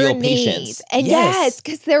actual real patients. And yes,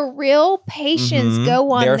 because they're real patients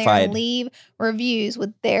go on there and leave reviews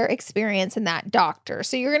with their experience in that doctor.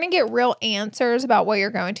 So you're going to get real answers about what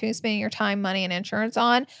you're going to and spending your time, money, and insurance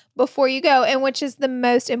on before you go. And which is the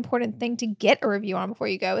most important thing to get a review on before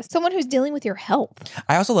you go is someone who's dealing with your health.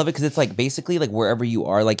 I also love it because it's like basically like wherever you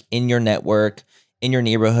are, like in your network, in your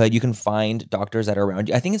neighborhood, you can find doctors that are around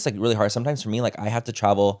you. I think it's like really hard. Sometimes for me, like I have to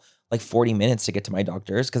travel like 40 minutes to get to my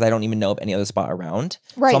doctors because I don't even know of any other spot around.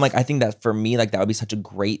 Right. So I'm like, I think that for me, like that would be such a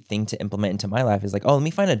great thing to implement into my life is like, oh, let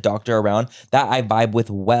me find a doctor around that I vibe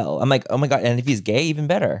with well. I'm like, oh my God. And if he's gay, even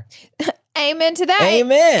better. Amen to that.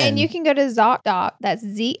 Amen. And you can go to ZocDoc, that's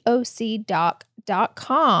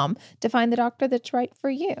ZocDoc.com to find the doctor that's right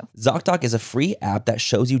for you. ZocDoc is a free app that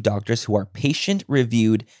shows you doctors who are patient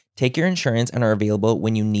reviewed, take your insurance, and are available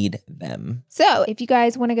when you need them. So if you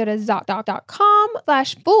guys want to go to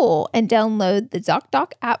ZocDoc.com/full and download the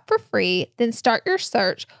ZocDoc app for free, then start your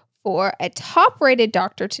search for a top-rated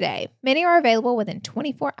doctor today. Many are available within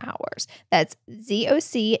 24 hours. That's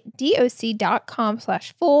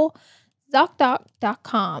ZocDoc.com/full,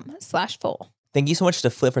 ZocDoc.com/full. Thank you so much to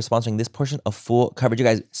Flip for sponsoring this portion of Full Coverage, you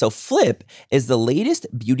guys. So Flip is the latest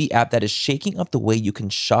beauty app that is shaking up the way you can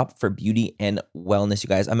shop for beauty and wellness, you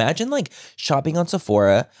guys. Imagine like shopping on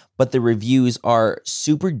Sephora, but the reviews are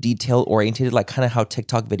super detail oriented, like kind of how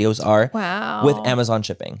TikTok videos are. Wow. With Amazon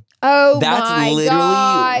shipping. Oh, that's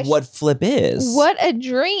literally what Flip is. What a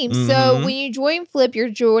dream. So when you join Flip,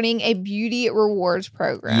 you're joining a beauty rewards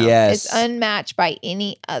program. Yes. It's unmatched by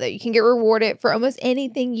any other. You can get rewarded for almost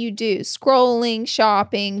anything you do. Scrolling,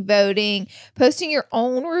 shopping, voting, posting your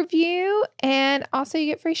own review, and also you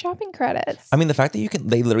get free shopping credits. I mean, the fact that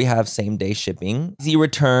they literally have same day shipping, easy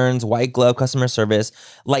returns, white glove customer service.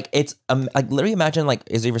 Like it's like literally imagine like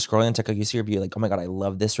as you're scrolling on TikTok, you see a review like, oh my God, I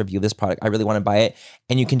love this review of this product. I really want to buy it.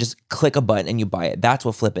 And you can just click a button and you buy it. That's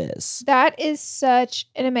what Flip is. That is such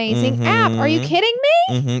an amazing app. Are you kidding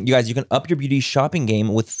me? You guys, you can up your beauty shopping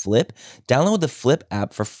game with Flip. Download the Flip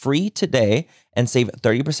app for free today and save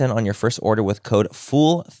 30% on your first order with code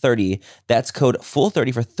FULL30. That's code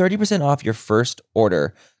FULL30 for 30% off your first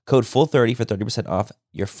order. Code FULL30 for 30% off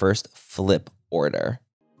your first Flip order.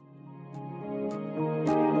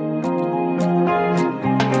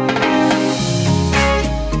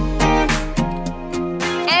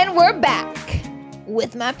 We're back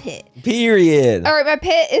with my pit. Period. All right, my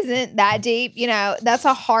pit isn't that deep. You know, that's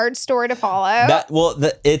a hard story to follow.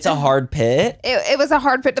 It's a hard pit. It was a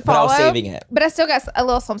hard pit to follow. But I was saving it. But I still got a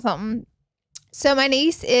little something. So my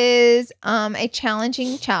niece is a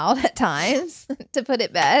challenging child at times, to put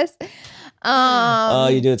it best. Oh,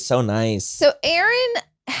 you do it so nice. So Aaron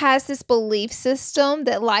has this belief system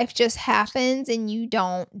that life just happens and you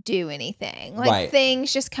don't do anything. Like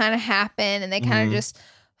things just kind of happen and they kind of just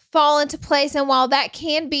fall into place. And while that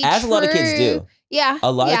can be as true, a lot of kids do. Yeah.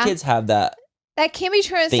 A lot of kids have that. That can be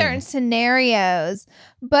true in certain scenarios,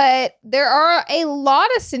 but there are a lot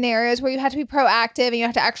of scenarios where you have to be proactive and you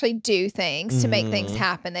have to actually do things to make things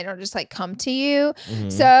happen. They don't just like come to you.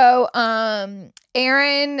 So,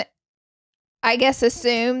 Aaron, I guess,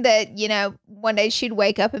 assumed that, you know, one day she'd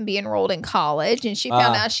wake up and be enrolled in college, and she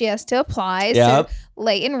found out she has to apply. So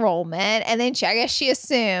late enrollment. And then I guess she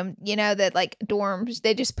assumed, you know, that like dorms,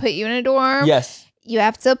 they just put you in a dorm. Yes. You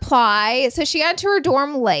have to apply. So she got to her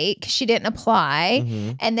dorm late because she didn't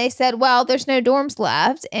apply. And they said, well, there's no dorms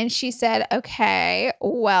left. And she said, okay,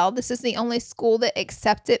 well, this is the only school that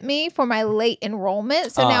accepted me for my late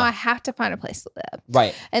enrollment. So now I have to find a place to live.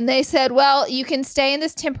 Right. And they said, well, you can stay in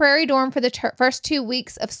this temporary dorm for the first 2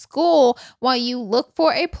 weeks of school while you look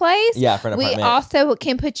for a place. Yeah, for an apartment. We also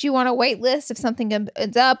can put you on a wait list if something comes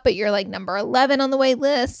up, but you're like number 11 on the wait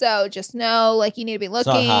list. So just know, like, you need to be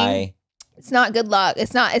looking. It's not high. It's not good luck.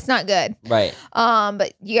 It's not good. Right.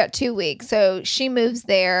 But you got 2 weeks. So she moves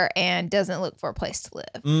there and doesn't look for a place to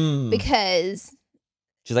live because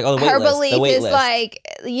she's like, oh, the wait her list, belief is like,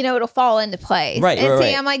 you know, it'll fall into place. Right. And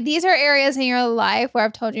see, I'm like, these are areas in your life where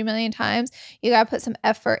I've told you a million times, you got to put some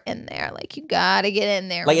effort in there. Like, you got to get in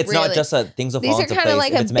there. Like, it's not just things will fall into place. These are kind of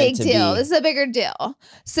like a big deal. This is a bigger deal.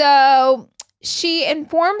 So she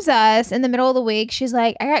informs us in the middle of the week. She's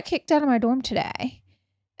like, I got kicked out of my dorm today.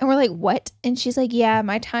 And we're like, what? And she's like, yeah,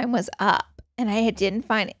 my time was up and I didn't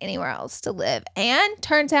find anywhere else to live. And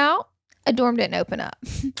turns out a dorm didn't open up.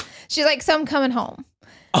 She's like, so I'm coming home.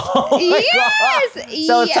 Oh my God.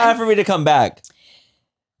 So it's time for me to come back.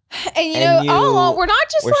 And all along, we're not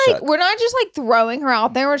just like throwing her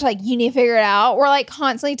out there. We're just like, you need to figure it out. We're like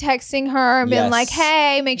constantly texting her and being like,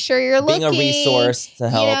 hey, make sure you're looking. Being a resource to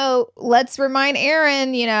help. Let's remind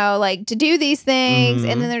Aaron, like to do these things.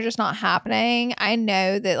 And then they're just not happening. I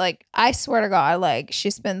know that, like, I swear to God, like she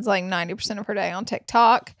spends like 90% of her day on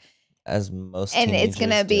TikTok. As most and it's going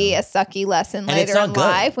to be a sucky lesson later in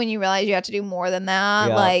life when you realize you have to do more than that.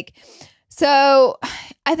 Yeah. Like, so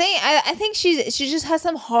I think she just has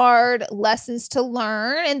some hard lessons to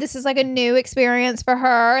learn, and this is like a new experience for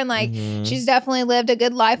her. And like she's definitely lived a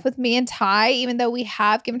good life with me and Ty, even though we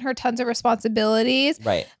have given her tons of responsibilities.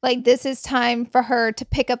 Right. Like this is time for her to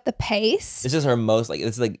pick up the pace. This is her most like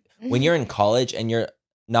this is like when you're in college and you're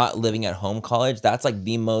not living at home college, that's like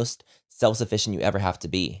the most self-sufficient you ever have to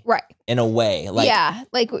be. Right. In a way. Like, yeah.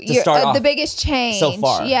 Like you're the biggest change. So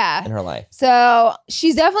far in her life. So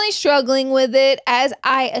she's definitely struggling with it, as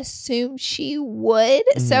I assume she would.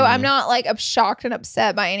 So I'm not like shocked and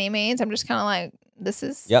upset by any means. I'm just kind of like, this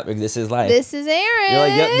is life. This is Aaron. You're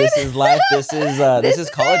like, yep, this is life. This is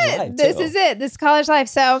college life. This is it. This is college life.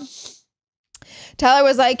 So Tyler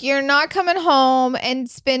was like, you're not coming home and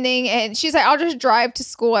spending, and she's like, I'll just drive to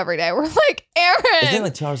school every day. We're like, Aaron. Isn't it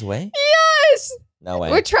like 2 hours away? Yes. No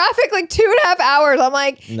way. With traffic like 2.5 hours. I'm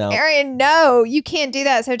like, no. Aaron, no, you can't do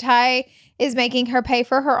that. So Ty is making her pay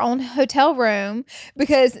for her own hotel room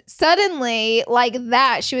because suddenly, like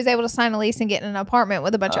that, she was able to sign a lease and get in an apartment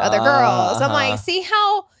with a bunch of other girls. I'm like, see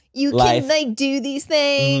how you can like do these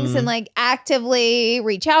things and like actively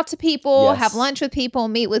reach out to people, have lunch with people,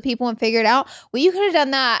 meet with people, and figure it out. Well, you could have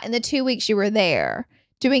done that in the 2 weeks you were there.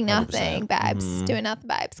 Doing nothing, babes. Doing nothing,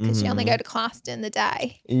 babes, because you only go to class in the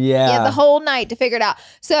day. Yeah, the whole night to figure it out.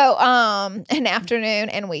 So, an afternoon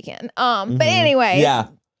and weekend. But anyways,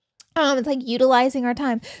 it's like utilizing our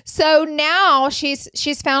time. So now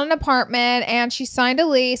she's found an apartment and she signed a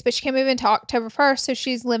lease, but she can't move until October 1st. So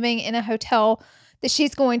she's living in a hotel that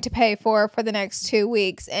she's going to pay for the next 2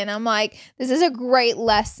 weeks. And I'm like, this is a great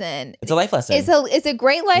lesson. It's a life lesson. It's a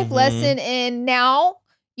great life lesson. And now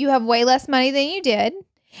you have way less money than you did.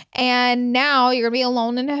 And now you're going to be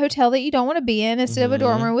alone in a hotel that you don't want to be in instead of a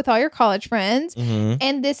dorm room with all your college friends.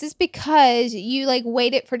 And this is because you like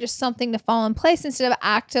waited for just something to fall in place instead of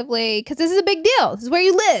actively, because this is a big deal. This is where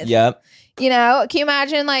you live. Yep. Can you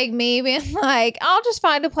imagine like me being like, I'll just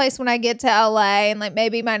find a place when I get to LA and like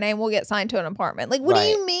maybe my name will get signed to an apartment. Like, what do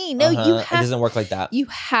you mean? No, you have. It doesn't work like that. You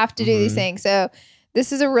have to do these things. So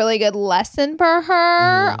this is a really good lesson for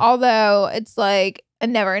her. Although it's like a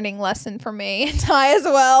never-ending lesson for me and Ty as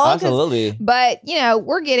well. Absolutely. But,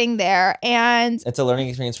 we're getting there. And it's a learning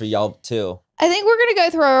experience for y'all, too. I think we're going to go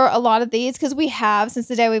through a lot of these because we have, since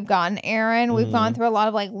the day we've gotten Aaron, we've gone through a lot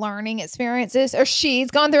of like learning experiences, or she's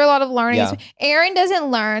gone through a lot of learning. Aaron doesn't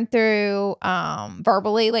learn through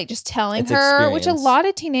verbally, like just telling her, which a lot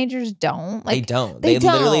of teenagers don't. Like, they don't. They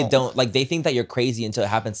literally don't. Like, they think that you're crazy until it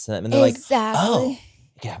happens to them. And they're like, oh,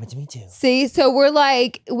 it could happen to me too. See, so we're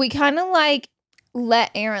like, we kind of like,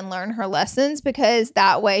 let Aaron learn her lessons because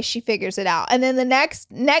that way she figures it out. And then the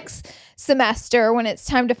next semester, when it's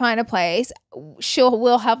time to find a place,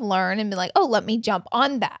 we'll have learned and be like, oh, let me jump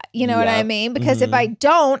on that. You know what I mean? Because if I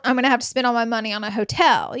don't, I'm going to have to spend all my money on a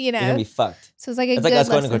hotel, You're going to be fucked. So it's like it's like us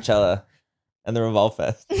going to Coachella and the Revolve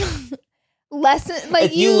Fest.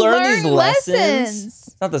 Like you learn these lessons.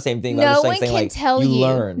 It's not the same thing. No one can tell you.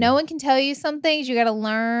 Learn. No one can tell you some things. You got to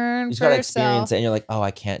learn. You just got to experience it, and you're like, oh,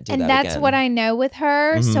 I can't do that. And that's what I know with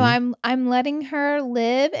her. So I'm letting her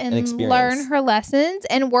live and learn her lessons,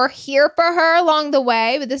 and we're here for her along the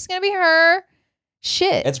way. But this is gonna be her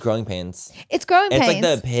shit. It's growing pains. It's growing pains. It's like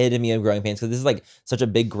the epitome of growing pains because this is like such a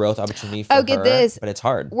big growth opportunity for her. Get this. But it's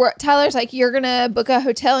hard. Tyler's like, you're going to book a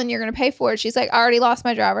hotel and you're going to pay for it. She's like, I already lost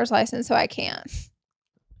my driver's license, so I can't.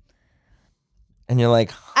 And you're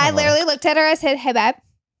like, I literally looked at her. I said, hey, babe,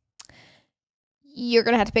 you're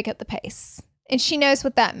going to have to pick up the pace. And she knows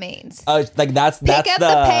what that means. Oh, like that's pick up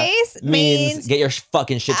the pace means get your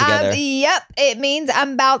fucking shit together. Yep. It means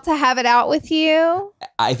I'm about to have it out with you.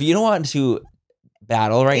 If you don't want to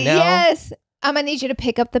battle right now, yes, I'm gonna need you to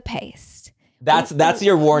pick up the pace. That's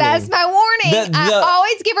your warning. That's my warning. I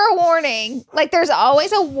always give her a warning. Like there's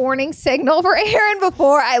always a warning signal for Aaron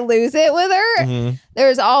before I lose it with her.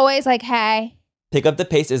 There's always like, hey, pick up the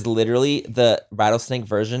pace is literally the rattlesnake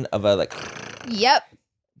version of a like. Yep.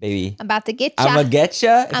 Baby, I'm about to get ya. I'm gonna get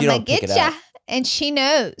ya. If you don't pick it up. and she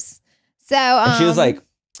knows. So and she was like,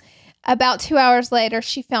 about 2 hours later,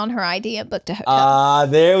 she found her ID and booked a hotel.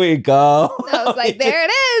 There we go. I was like, there it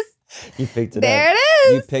is. You picked it up. There it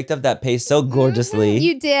is. You picked up that pace so gorgeously.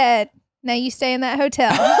 You did. Now you stay in that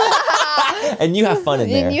hotel. And you have fun in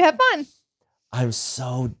there. And you have fun. I'm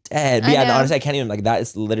so dead. But yeah, honestly, I can't even, like, that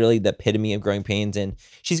is literally the epitome of growing pains. And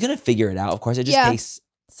she's going to figure it out. Of course, it just takes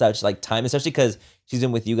such, like, time, especially because she's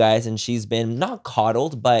been with you guys and she's been not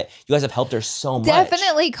coddled, but you guys have helped her so much.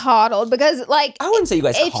 Definitely coddled because, like, I wouldn't say you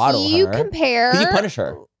guys coddle her. If you compare. Because you punish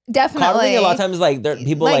her. Definitely. Coddling a lot of times, like,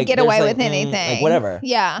 people like get away with anything. Like, whatever.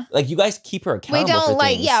 Yeah. Like, you guys keep her accountable. We don't for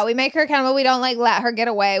things. we make her accountable. We don't, like, let her get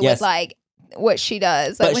away with, like, what she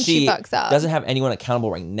does, like, when she fucks up. Doesn't have anyone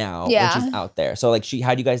accountable right now when she's out there. So, like,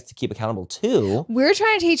 how do you guys keep accountable too? We're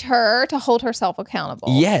trying to teach her to hold herself accountable.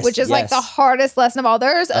 Yes. Which is like the hardest lesson of all.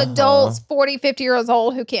 There's adults 40, 50 years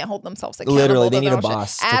old who can't hold themselves accountable. Literally, they need a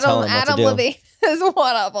boss to tell them what to do. Adam Levine is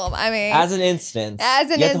one of them. I mean, as an instance,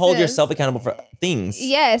 you have to hold yourself accountable for things.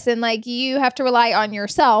 Yes, and, like, you have to rely on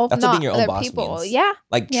yourself, That's not what being your own other boss people. means. Yeah.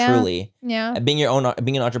 Like, truly. Yeah. And being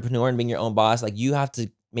an entrepreneur and being your own boss, like, you have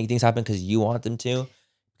to make things happen because you want them to.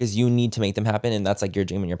 Because you need to make them happen, and that's, like, your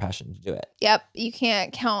dream and your passion to do it. Yep. You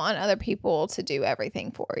can't count on other people to do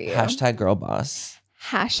everything for you. Hashtag girl boss.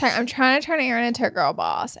 Hashtag I'm trying to turn Erin into a girl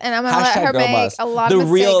boss. And I'm going to let her make a lot of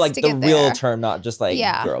mistakes real, like, to the get real there. term, not just, like,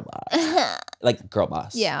 girl boss. Like, girl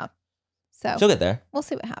boss. Yeah. So she'll get there. We'll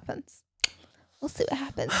see what happens. We'll see what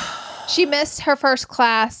happens. She missed her first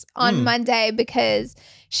class on Monday because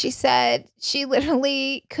she said she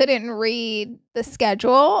literally couldn't read the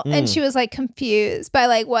schedule and she was, like, confused by,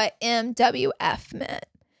 like, what MWF meant.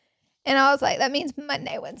 And I was like, that means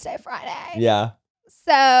Monday, Wednesday, Friday. Yeah.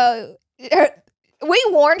 So we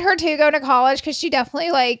warned her to go to college because she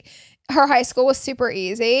definitely, like, her high school was super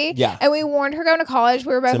easy. Yeah. And we warned her going to college.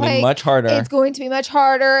 We were both like, much harder. It's going to be much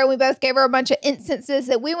harder. And we both gave her a bunch of instances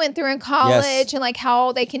that we went through in college and, like,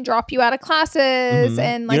 how they can drop you out of classes.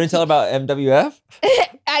 And, like, you didn't tell her about MWF?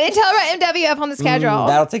 I didn't tell her about MWF on the schedule.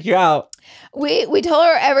 That'll take you out. We told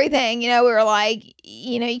her everything. You know, we were like,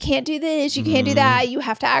 you know, you can't do this, you can't do that. You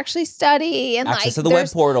have to actually study and access like to the web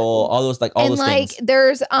portal, all those things.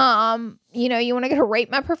 There's you know, you want to get a rate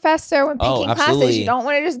my professor when picking classes. You don't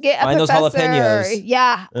want to just get a professor. Those jalapenos.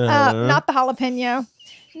 Yeah, not the jalapeno.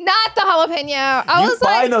 Not the jalapeno. I was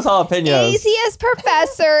like, those jalapenos. Easiest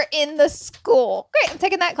professor in the school. Great, I'm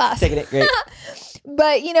taking that class. Taking it, great.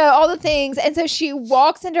 But, you know, all the things. And so she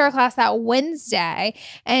walks into her class that Wednesday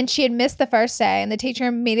and she had missed the first day. And the teacher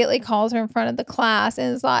immediately calls her in front of the class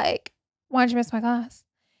and is like, why'd you miss my class?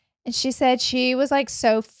 And she said she was like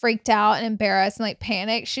so freaked out and embarrassed and like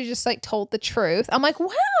panicked. She just like told the truth. I'm like,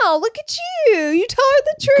 wow, look at you. You told her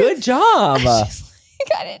the truth. Good job.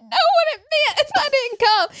 I didn't know what it meant if I didn't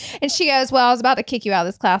come. And she goes, well, I was about to kick you out of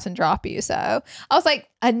this class and drop you. So I was like,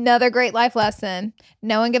 another great life lesson.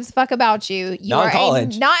 No one gives a fuck about you. You not in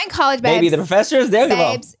college. Not in college, babes. Maybe the professors, they'll give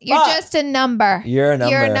up. You're just a number. You're a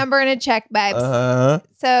number. You're a number in a check, babes.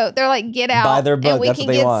 So they're like, get out. Buy their book. And we that's can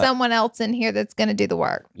what they get want. someone else in here that's going to do the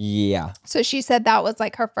work. Yeah. So she said that was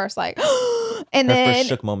like her first like, and her then first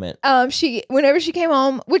shook moment. Whenever she came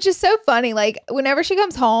home, which is so funny, like whenever she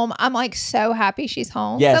comes home, I'm like so happy she's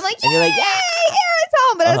home. Yes. So I'm like, yay, Erin's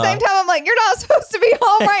home. But at the same time, I'm like, you're not supposed to be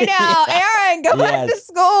home right now. Erin, go back to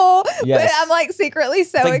school. Yes. But I'm like secretly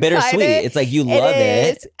so excited. It's like bittersweet. It's like you love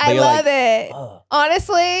it. I love it.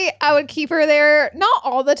 Honestly, I would keep her there, not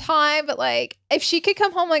all the time, but like if she could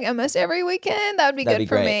come home like almost every weekend, that would be good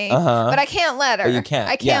for me. But I can't let her. But you can't.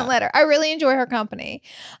 I can't let her. I really enjoy her company.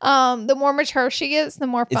 The more mature she gets, the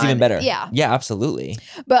more fun. It's even better. Yeah. Yeah, absolutely.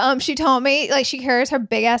 But she told me like she carries her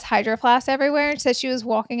big ass hydro flask everywhere and said she was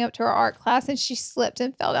walking up to her art class and she slipped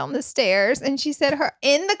and fell down the stairs. And she said her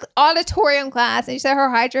in the auditorium class and she said her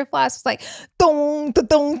hydro flask was like dong,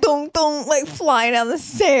 dong, dong, dong, like flying down the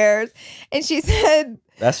stairs. And she said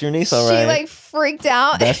that's your niece, all right. She like freaked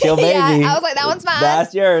out. That's your baby. Yeah, I was like, that one's mine.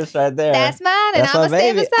 That's yours right there. That's mine. And I'm going to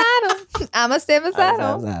stay beside him. I'm going to stay beside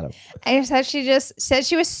him. And so she just said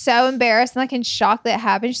she was so embarrassed and like in shock that it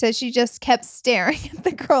happened. She said she just kept staring at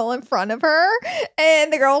the girl in front of her.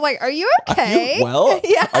 And the girl was like, are you okay? Are you well?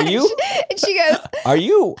 Yeah. Are you? And she goes, are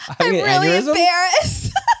you having an really aneurysm?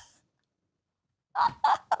 Embarrassed.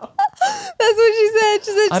 That's what she said.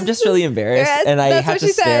 She said, I'm just really embarrassed and I have to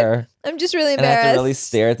stare. I'm just really embarrassed. And I have to really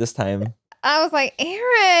stare at this time. I was like,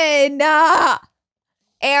 Erin, nah.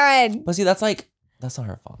 Erin. But see, that's not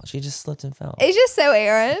her fault. She just slipped and fell. It's just so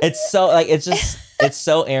Erin. It's so like it's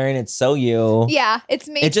so Erin. It's so you. Yeah, it's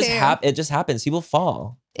me it too. It just happens. People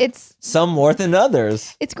fall. It's some more than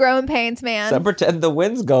others. It's growing pains, man. Some pretend the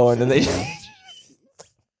wind's going and they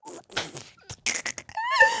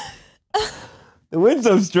The wind's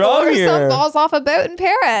so strong or here. some falls off a boat in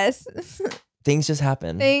Paris. Things just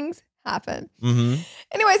happen. Things happen. Mm-hmm.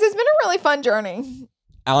 Anyways, it's been a really fun journey.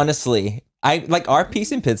 Honestly, I like our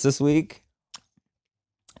Peace and Pits this week.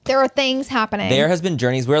 There are things happening. There has been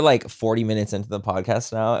journeys. We're like 40 minutes into the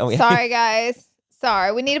podcast now. And Sorry, guys.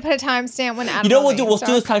 Sorry. We need to put a timestamp when Adam We'll do a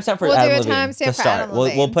timestamp for Adam Levine. We'll do a timestamp for Adam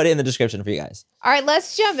Levine. We'll put it in the description for you guys. All right,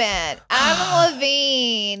 let's jump in. Adam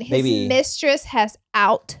Levine, his mistress has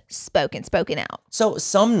spoken out. So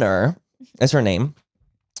Sumner is her name.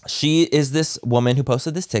 She is this woman who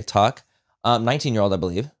posted this TikTok, 19-year-old, I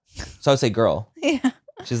believe. So I would say girl. Yeah.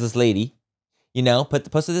 She's this lady,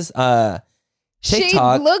 posted this TikTok.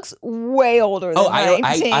 She looks way older than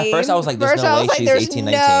 19. At first I was like, there's no way she's 18, 19.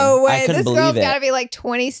 No way. I couldn't believe girl's it. Got to be like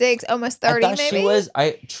 26, almost 30 maybe. She was,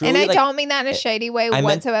 I don't mean that in a shady way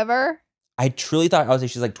whatsoever. I truly thought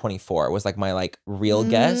she's like 24 was like my like real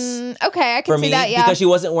guess. Okay, I can see that, yeah. Because she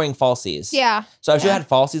wasn't wearing falsies. Yeah. So if she had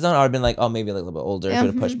falsies on, I would have been like, oh, maybe a little bit older. She would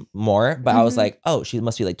have pushed more. But I was like, oh, she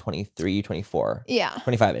must be like 23, 24. Yeah.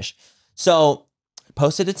 25-ish. So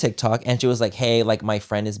posted a TikTok and she was like, hey, like my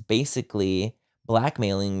friend is basically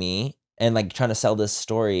blackmailing me and like trying to sell this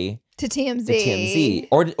story to TMZ.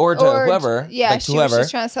 Or to whoever. Yeah, like, whoever.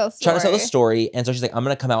 Was just trying to sell the story. Trying to sell the story. And so she's like, I'm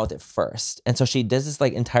going to come out with it first. And so she does this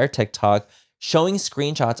like entire TikTok showing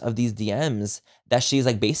screenshots of these DMs that she's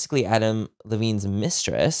like basically Adam Levine's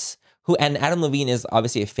mistress. And Adam Levine is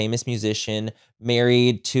obviously a famous musician,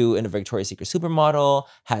 married to a Victoria's Secret supermodel,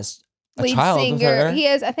 has a child with her. He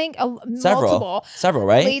has, I think, multiple. Several,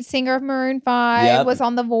 right? Lead singer of Maroon 5, was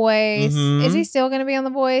on The Voice. Is he still going to be on The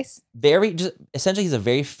Voice? Essentially, he's a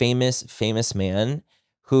very famous man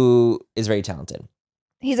who is very talented.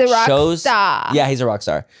 He's a rock star. Yeah, he's a rock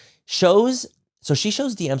star. So she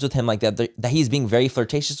shows DMs with him like that he's being very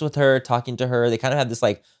flirtatious with her, talking to her. They kind of have this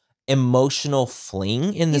like emotional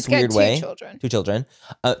fling in this weird way. Two children.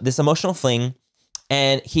 This emotional fling.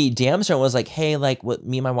 And he DMs her and was like, hey, like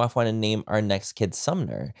me and my wife want to name our next kid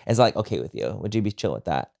Sumner. Is like okay with you? Would you be chill with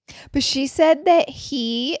that? But she said that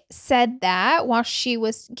he said that while she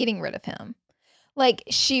was getting rid of him. Like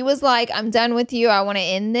she was like, I'm done with you. I want to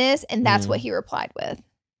end this. And that's what he replied with.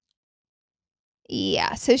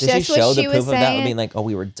 Yeah. So that's what she was saying. Of that? I mean, like, oh,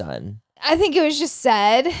 we were done. I think it was just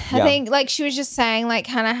said. I think like she was just saying like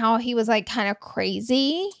kind of how he was like kind of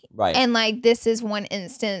crazy. Right. And like this is one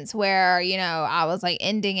instance where, I was like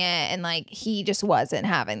ending it and like he just wasn't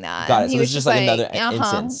having that. Got it. So it was just like another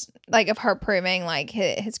instance. Like of her proving like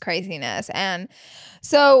his craziness. And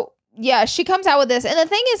so, yeah, she comes out with this. And the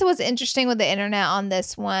thing is, what's interesting with the internet on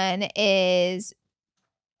this one is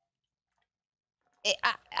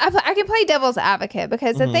I can play devil's advocate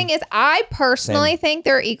because the thing is, I personally think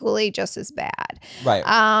they're equally just as bad.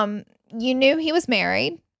 Right. You knew he was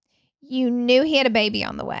married. You knew he had a baby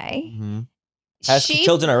on the way. Has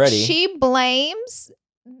children already. She blames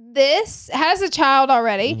this, has a child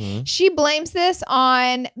already. She blames this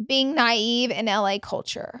on being naive in LA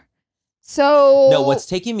culture. So no, what's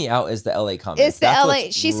taking me out is the LA comments. It's the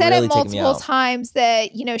LA. She said it multiple times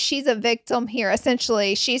that, she's a victim here.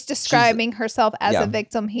 Essentially, she's describing herself as a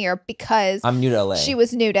victim here because I'm new to LA. She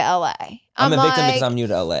was new to LA. I'm a victim because I'm new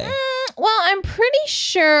to LA. Well, I'm pretty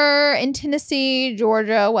sure in Tennessee,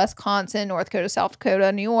 Georgia, Wisconsin, North Dakota, South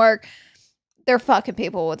Dakota, New York, they're fucking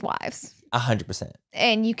people with wives. 100%.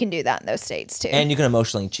 And you can do that in those states too. And you can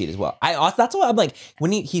emotionally cheat as well. That's why I'm like,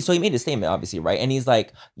 when he made a statement, obviously, right? And he's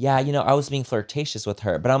like, yeah, I was being flirtatious with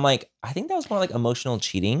her. But I'm like, I think that was more like emotional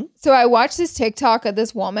cheating. So I watched this TikTok of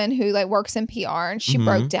this woman who like works in PR and she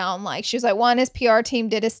broke down like, she was like, one, his PR team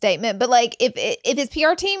did a statement. But like if his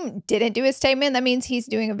PR team didn't do a statement, that means he's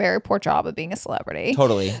doing a very poor job of being a celebrity.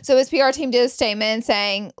 Totally. So his PR team did a statement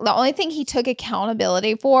saying the only thing he took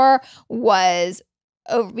accountability for was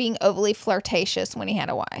being overly flirtatious when he had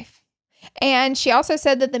a wife. And she also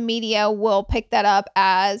said that the media will pick that up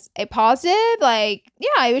as a positive. Like,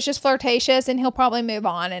 yeah, he was just flirtatious and he'll probably move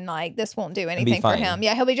on and like this won't do anything for him.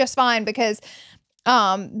 Yeah, he'll be just fine because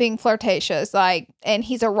being flirtatious, like, and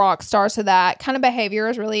he's a rock star, so that kind of behavior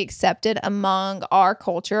is really accepted among our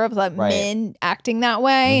culture of like men acting that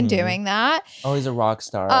way and doing that. Oh, he's a rock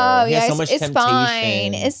star. Oh, he has so much temptation.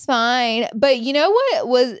 Fine. It's fine. But you know what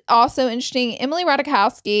was also interesting? Emily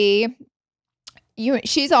Ratajkowski,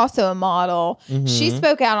 she's also a model. She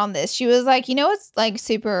spoke out on this. She was like, it's like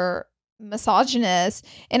super misogynist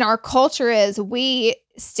in our culture is we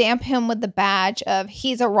stamp him with the badge of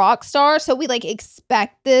he's a rock star, so we like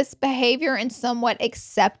expect this behavior and somewhat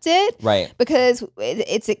accept it, right? Because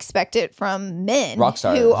it's expected from men rock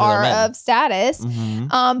stars who are of status.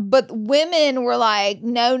 But women were like,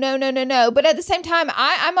 no. But at the same time,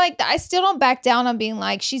 I'm like, I still don't back down on being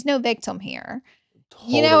like, she's no victim here.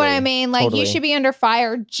 You know what I mean? Like you should be under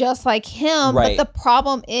fire just like him. Right. But the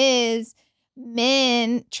problem is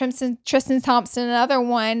men, Tristan Thompson, another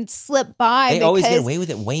one, slip by. They always get away with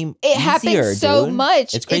it way easier, it happens so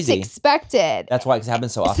much. It's crazy. It's expected. That's why it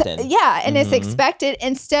happens so often. Yeah, and it's expected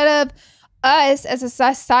instead of us as a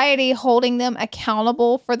society holding them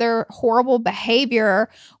accountable for their horrible behavior.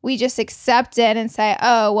 We just accept it and say,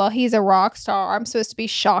 oh, well, he's a rock star. I'm supposed to be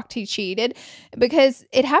shocked he cheated because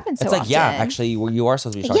it happens so often. It's like, yeah, actually, you are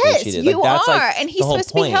supposed to be shocked he cheated. Yes, you are. Like, and he's supposed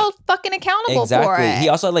to be held fucking accountable for it. He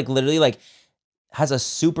also like literally like has a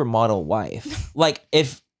supermodel wife. Like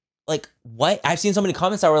what? I've seen so many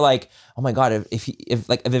comments that were like, oh my God, if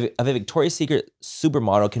a Victoria's Secret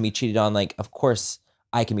supermodel can be cheated on, like, of course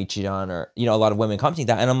I can be cheated on, or, you know, a lot of women commenting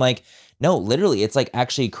that. And I'm like, no, literally, it's like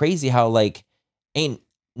actually crazy how like ain't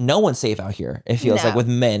no one's safe out here. It feels like with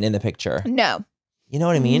men in the picture. No. You know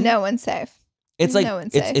what I mean? No one's safe. It's like,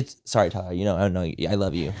 it's sorry, Tyler, you know, I know I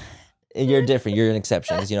love you. You're different. You're an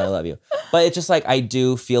exception because, you know, I love you. But it's just like, I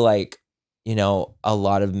do feel like, you know, a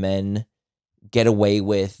lot of men get away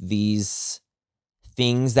with these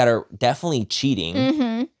things that are definitely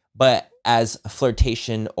cheating, but as a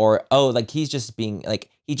flirtation or, oh, like he's just being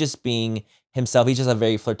himself. He's just a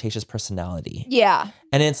very flirtatious personality. Yeah.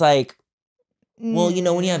 And it's like, well, you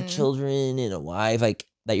know, when you have children and a wife, like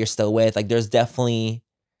that you're still with, like there's definitely,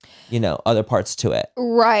 you know, other parts to it.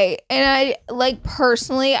 Right. And I like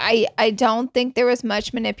personally, I don't think there was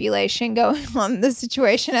much manipulation going on in this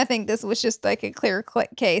situation. I think this was just like a clear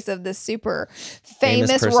case of this super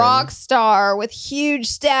famous rock star with huge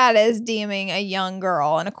status DMing a young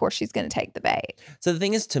girl. And of course she's going to take the bait. So the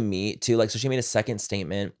thing is, to me too, like, so she made a second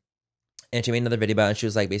statement and she made another video about it. And she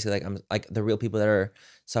was like, basically like, I'm like, the real people that are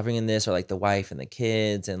suffering in this are like the wife and the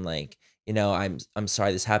kids, and like, you know, I'm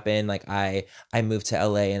sorry this happened. Like I moved to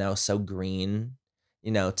LA and I was so green,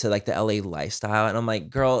 you know, to like the LA lifestyle. And I'm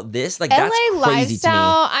like, girl, this like that's LA crazy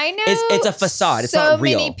lifestyle, to me. I know it's a facade. It's not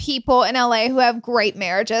real. So many people in LA who have great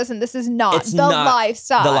marriages, and this is not the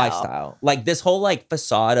lifestyle. The lifestyle. Like this whole like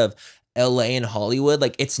facade of LA and Hollywood,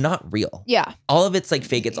 like it's not real. Yeah. All of it's like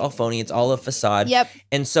fake. It's all phony. It's all a facade. Yep.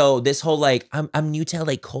 And so this whole like, I'm new to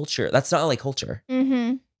LA culture. That's not LA culture.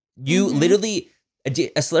 You literally,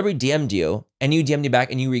 a celebrity DM'd you and you DM'd you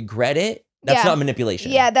back and you regret it. That's not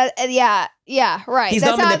manipulation. Yeah, right. He's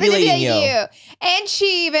not manipulating you. And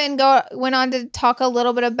she even went on to talk a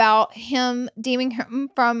little bit about him deeming him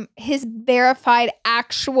from his verified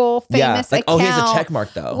actual famous account. Oh, he has a check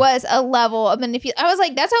mark though. Was a level of manipulation. I was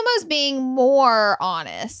like, that's almost being more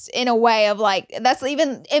honest in a way of like, that's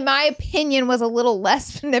even, in my opinion, was a little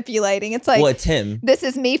less manipulating. It's like, well, it's him. This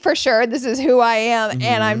is me for sure. This is who I am.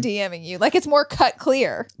 And I'm DMing you. Like, it's more cut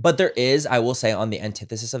clear. But there is, I will say, on the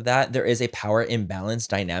antithesis of that, there is a power imbalance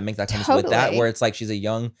dynamic that comes with that, where it's like she's a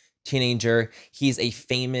young teenager, he's a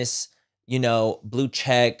famous, you know, blue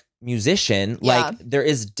check musician. Like there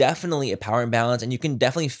is definitely a power imbalance, and you can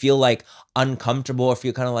definitely feel like uncomfortable or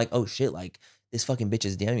feel kind of like, oh shit, like this fucking bitch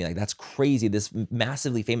is DMing me. Like that's crazy. This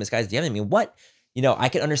massively famous guy's DMing me. What? You know, I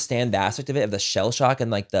can understand the aspect of it, of the shell shock and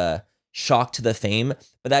like the shock to the fame,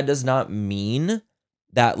 but that does not mean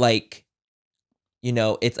that like, you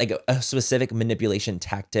know, it's like a specific manipulation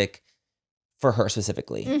tactic for her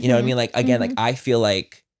specifically. You know what I mean? Like, again, like I feel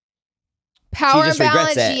like power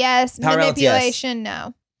imbalance, yes. Power manipulation,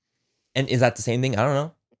 no. And is that the same thing? I don't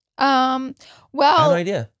know. Well, I have no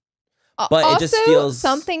idea. But also, it just feels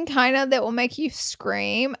something kind of that will make you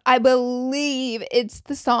scream. I believe it's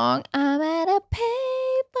the song "I'm at a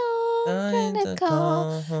payphone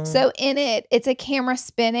call." So in it, it's a camera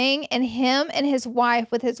spinning, and him and his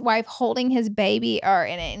wife, with his wife holding his baby, are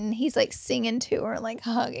in it, and he's like singing to her, like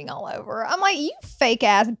hugging all over her. I'm like, you fake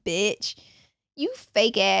ass bitch. You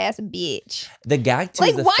fake ass bitch. The gag too,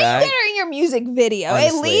 like, why you get her in your music video?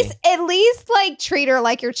 Honestly. At least like treat her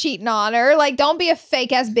like you're cheating on her. Like, don't be a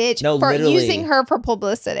fake ass bitch for using her for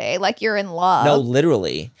publicity. Like you're in love. No,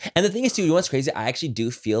 literally. And the thing is too, you know what's crazy? I actually do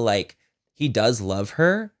feel like he does love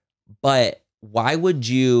her, but why would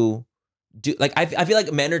you do like? I feel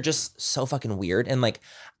like men are just so fucking weird, and like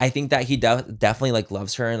I think that he definitely like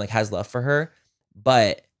loves her and like has love for her,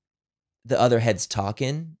 but the other head's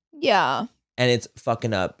talking. Yeah. And it's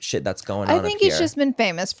fucking up shit that's going on. I think he's just been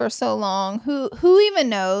famous for so long. Who even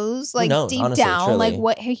knows? Like deep honestly, down, truly. Like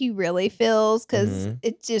what he really feels, because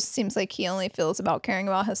it just seems like he only feels about caring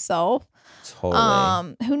about himself.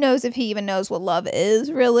 Totally. Who knows if he even knows what love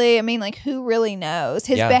is really? I mean, like who really knows?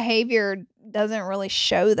 His behavior doesn't really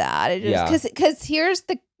show that. It just because here's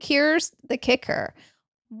the kicker.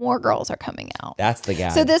 more girls are coming out. That's the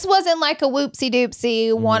gag. So this wasn't like a whoopsie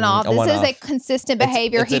doopsie one-off. This is a consistent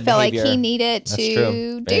behavior he felt like he needed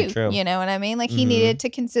to do. True. You know what I mean? Like he needed to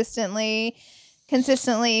consistently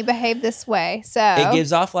behave this way. So it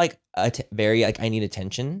gives off like very like I need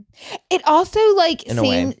attention. It also like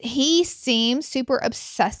he seemed super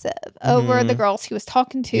obsessive over the girls he was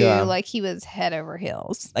talking to. Yeah. Like he was head over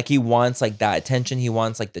heels. Like he wants like that attention. He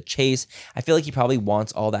wants like the chase. I feel like he probably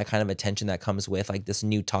wants all that kind of attention that comes with like this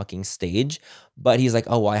new talking stage. But he's like,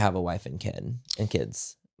 oh, well, I have a wife and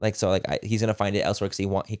kids. Like, so like he's gonna find it elsewhere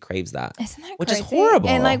because he craves that. Isn't that which crazy? Is horrible.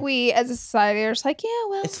 And like we as a society are just like, yeah,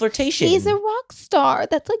 well, it's flirtation. He's a rock star.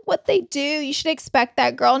 That's like what they do. You should expect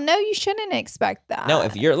that, girl. No, you shouldn't expect that. No,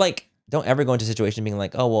 if you're like, don't ever go into a situation being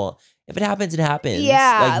like, oh well, if it happens, it happens.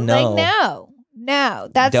 Yeah, no.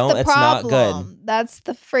 That's the problem. It's not good. That's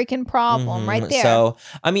the freaking problem right there. So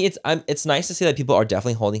I mean, it's nice to see that people are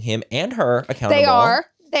definitely holding him and her accountable.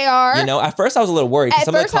 They are. You know, at first I was a little worried.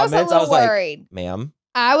 Some of the comments I was like, ma'am.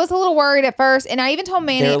 I was a little worried at first, and I even told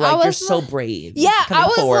Manny, they were like, you're so brave. Yeah, I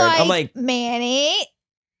was forward. like, I'm like, Manny,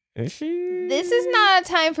 is she? This is not a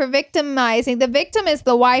time for victimizing. The victim is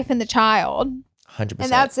the wife and the child. 100%.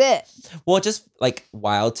 And that's it. Well, it just like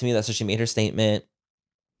wild to me. That's so she made her statement.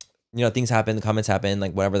 You know, things happen, the comments happen,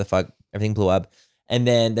 like whatever the fuck, everything blew up. And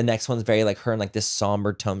then the next one's very like her in like this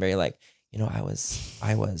somber tone, very like, you know, I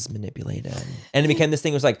was manipulated. And it became this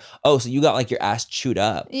thing. It was like, oh, so you got like your ass chewed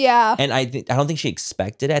up. Yeah. And I don't think she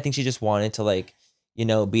expected it. I think she just wanted to like, you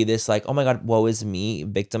know, be this like, oh my God, woe is me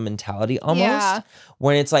victim mentality almost. Yeah.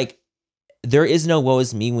 When it's like, there is no woe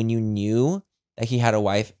is me when you knew that he had a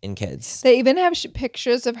wife and kids. They even have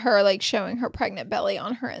pictures of her like showing her pregnant belly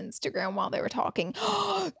on her Instagram while they were talking.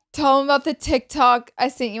 Tell them about the TikTok I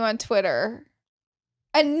sent you on Twitter.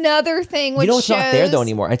 Another thing which it's not there though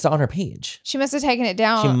anymore. It's on her page. She must have taken it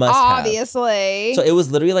down. She must obviously. Have. So it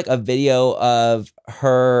was literally like a video of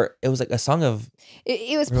her. It was like a song of.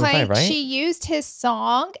 It was playing. Right? She used his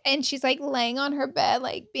song, and she's like laying on her bed,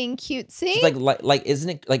 like being cutesy. She's like, isn't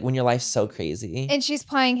it like when your life's so crazy? And she's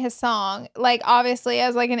playing his song, like obviously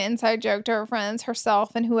as like an inside joke to her friends,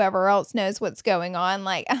 herself, and whoever else knows what's going on.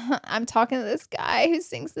 Like, I'm talking to this guy who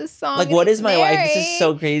sings this song. Like, what is my life? This is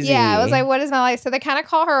so crazy. Yeah, I was like, what is my life? So they kind of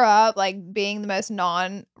call her up, like being the most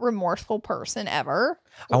non-remorseful person ever.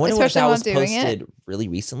 I wonder if that was posted really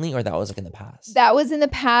recently or that was like in the past. That was in the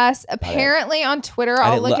past. Apparently on Twitter,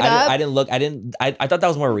 I'll look it up. I thought that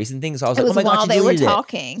was more a recent thing. So I was like, oh my God, they were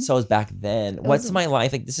talking. So it was back then. What's my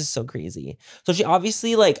life? Like, this is so crazy. So she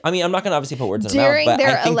obviously like, I mean, I'm not going to obviously put words in her mouth, but during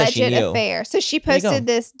their I think alleged that she knew. affair. So she posted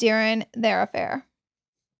this during their affair.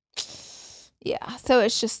 Yeah, so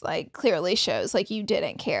it's just like clearly shows like you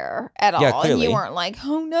didn't care at all, clearly. And you weren't like,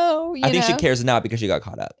 oh no. I think she cares now because she got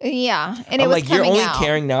caught up. Yeah, and it was like you're only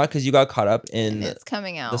caring now because you got caught up in it's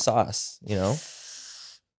coming out the sauce, you know.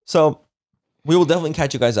 So we will definitely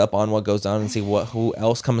catch you guys up on what goes down and see who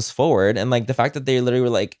else comes forward, and like the fact that they literally were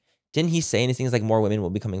like, didn't he say anything? It's like more women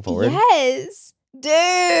will be coming forward. Yes.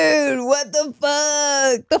 Dude, what the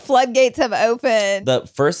fuck? The floodgates have opened. The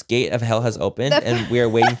first gate of hell has opened, and we are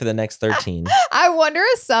waiting for the next 13. I wonder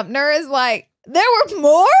if Sumner is like, there were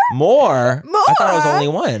more? More? I thought it was only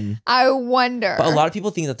one. I wonder. But a lot of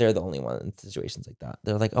people think that they're the only one in situations like that.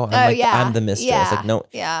 They're like, I'm the mistress. Yeah. Like, no,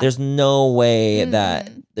 there's no way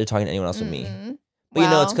that they're talking to anyone else with me. But you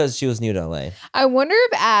know, it's because she was new to LA. I wonder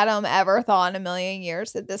if Adam ever thought in a million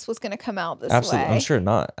years that this was going to come out this way. Absolutely. I'm sure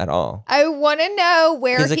not at all. I want to know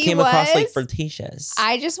where he was. Because it came across like flirtatious.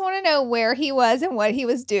 I just want to know where he was and what he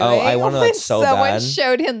was doing. Oh, I want to know that so bad. Someone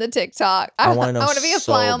showed him the TikTok. I want to know I want to be a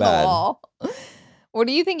fly on the wall. What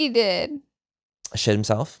do you think he did? Shit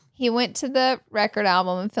himself? He went to the record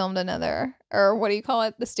album and filmed another, or what do you call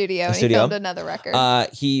it? The studio. And he filmed another record.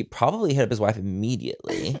 He probably hit up his wife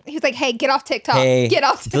immediately. He's like, hey, get off TikTok. Hey, get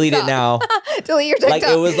off TikTok. Delete it now. Delete your TikTok.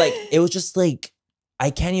 It was just like,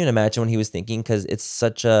 I can't even imagine what he was thinking because it's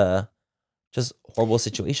such a just horrible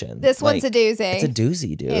situation. This one's a doozy. It's a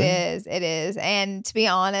doozy, dude. It is. And to be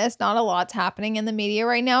honest, not a lot's happening in the media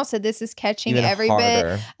right now. So this is catching every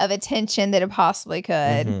bit of attention that it possibly could.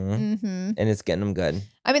 And it's getting them good.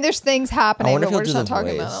 I mean, there's things happening, but we're just not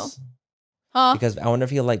talking about them. Huh? Because I wonder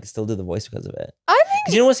if he'll like still do the voice because of it. I think.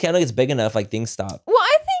 Because you know when Scandal gets big enough, like things stop. Well,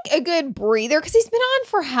 I think a good breather, because he's been on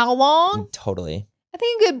for how long? Totally. I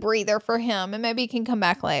think a good breather for him, and maybe he can come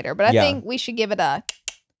back later. But I think we should give it a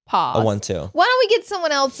pause. A 1-2. Why don't we get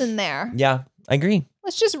someone else in there? Yeah, I agree.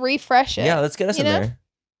 Let's just refresh it. Yeah, let's get us in there.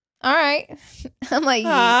 All right. I'm like,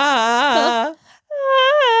 no,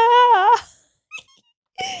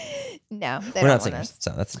 we're not singers,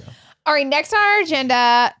 so that's no. All right, next on our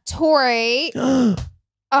agenda, Tory.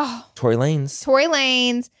 Oh, Tory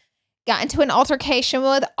Lanez got into an altercation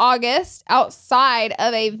with August outside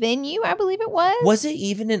of a venue, I believe it was. Was it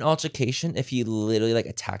even an altercation if he literally like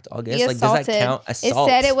attacked August? He assaulted. Does that count? Assault.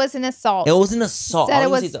 It said it was an assault. It was an assault. It said it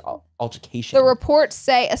was an altercation. The reports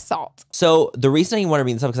say assault. So the reason I want to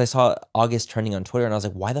bring this up because I saw August trending on Twitter and I was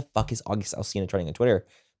like, why the fuck is August Alsina trending on Twitter?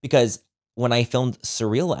 Because when I filmed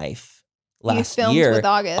Surreal Life last year, with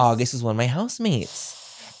August is one of my housemates.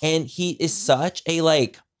 And he is such a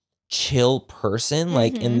like chill person,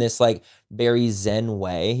 like in this like very zen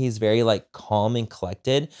way. He's very like calm and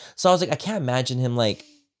collected. So I was like, I can't imagine him like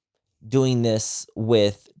doing this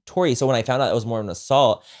with Tory. So when I found out it was more of an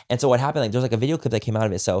assault, and so what happened, like there's like a video clip that came out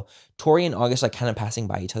of it. So Tory and August like kind of passing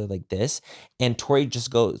by each other like this, and Tory just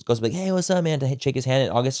goes like, hey, what's up, man, to shake his hand,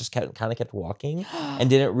 and August just kind of kept walking and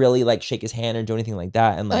didn't really like shake his hand or do anything like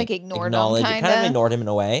that, and like ignored him, kind of ignored him in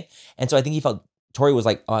a way. And so I think he felt Tory was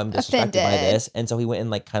like, oh, I'm disrespected by this, and so he went and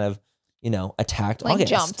like kind of, you know, attacked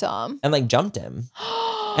August, jumped him,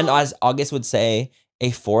 and as August would say, a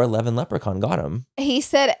 4'11" leprechaun got him. He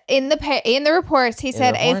said in the reports, a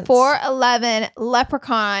 4'11"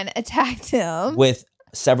 leprechaun attacked him with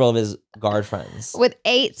several of his guard friends, with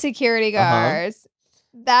 8 security guards.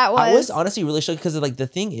 I was honestly really shook because like the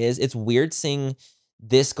thing is, it's weird seeing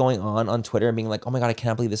this going on Twitter and being like, oh my God, I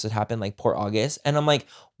cannot believe this would happen. Like poor August. And I'm like,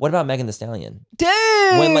 what about Megan Thee Stallion? Dude.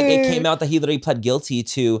 When like it came out that he literally pled guilty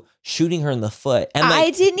to shooting her in the foot. And like, I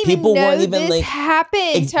didn't even know this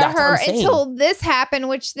happened to her until this happened,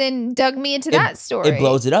 which then dug me into that story. It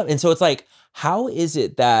blows it up. And so it's like, how is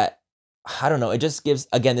it that, I don't know, it just gives,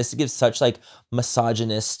 again, this gives such like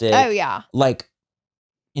misogynistic, like,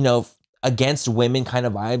 you know, against women kind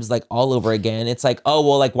of vibes, like all over again. It's like, oh,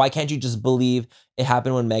 well, like, why can't you just believe it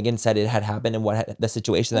happened when Megan said it had happened and what the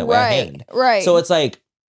situation that way at hand? Right. So it's like,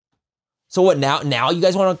 so what now? Now you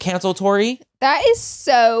guys want to cancel Tory? That is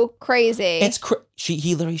so crazy.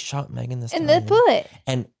 He literally shot Megan in the foot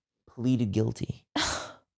and pleaded guilty.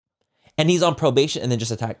 And he's on probation and then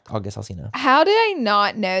just attacked August Alsina. How did I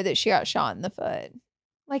not know that she got shot in the foot?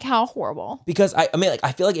 Like, how horrible. Because I mean, like,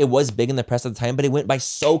 I feel like it was big in the press at the time, but it went by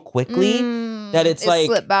so quickly that it like,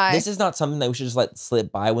 slipped by. This is not something that we should just let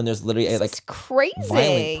slip by when there's literally a like crazy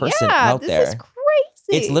violent person out there. This is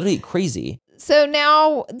crazy. It's literally crazy. So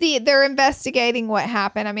now they're investigating what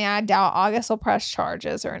happened. I mean, I doubt August will press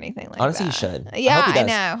charges or anything like Honestly, that. he should. Yeah, I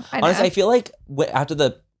know. Honestly, I feel like after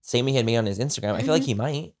the statement he had made on his Instagram, I feel like he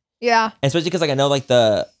might. Yeah. And especially because like I know like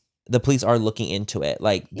the police are looking into it.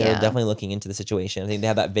 Like they're definitely looking into the situation. I think they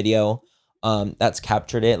have that video that's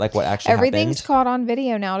captured it, like what actually Everything's caught on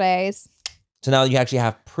video nowadays. So now you actually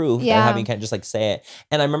have proof that you can't just like say it.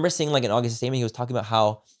 And I remember seeing like in August's statement, he was talking about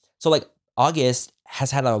how, so like August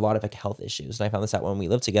has had a lot of like health issues. And I found this out when we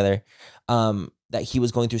lived together, that he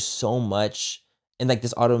was going through so much in like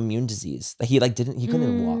this autoimmune disease that he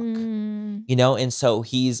couldn't walk, you know? And so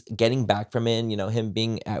he's getting back from it, and, you know, him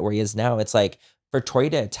being at where he is now, it's like, for Tory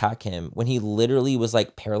to attack him when he literally was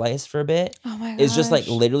like paralyzed for a bit is just like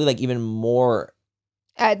literally like even more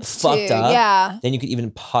fucked up than you could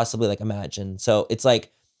even possibly like imagine. So it's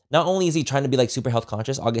like, not only is he trying to be like super health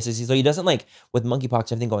conscious, August is, so he doesn't like, with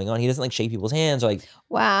monkeypox and everything going on, he doesn't like shake people's hands or like,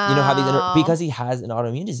 you know, have these because he has an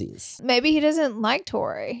autoimmune disease. Maybe he doesn't like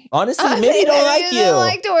Tory. Honestly, maybe he don't like you. He doesn't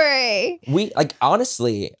like Tory. We like,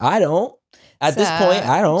 honestly, I don't. At this point,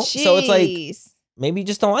 I don't. Geez. So it's like, maybe he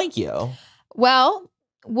just don't like you. Well,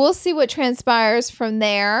 we'll see what transpires from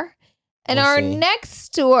there. And our next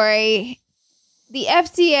story, the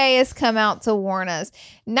FDA has come out to warn us.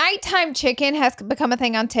 Nighttime chicken has become a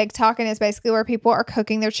thing on TikTok, and it's basically where people are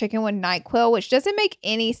cooking their chicken with NyQuil, which doesn't make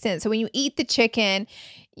any sense. So when you eat the chicken,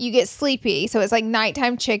 you get sleepy. So it's like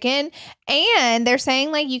nighttime chicken. And they're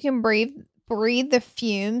saying like you can breathe the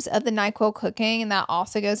fumes of the NyQuil cooking, and that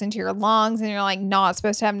also goes into your lungs, and you're like not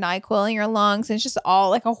supposed to have NyQuil in your lungs, and it's just all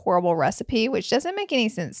like a horrible recipe, which doesn't make any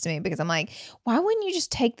sense to me, because I'm like, why wouldn't you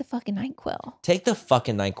just take the fucking NyQuil? Take the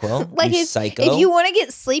fucking NyQuil, like you psycho. If you want to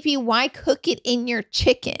get sleepy, why cook it in your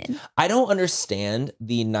chicken? I don't understand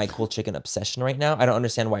the NyQuil chicken obsession right now. I don't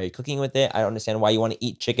understand why you're cooking with it. I don't understand why you want to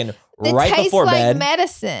eat chicken right before bed. It tastes like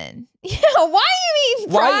medicine. Yeah, why you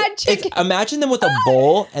eat fried chicken? Imagine them with a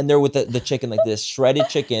bowl, and they're with the chicken like this, shredded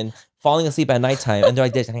chicken, falling asleep at nighttime, and they're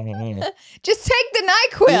like this. Just take the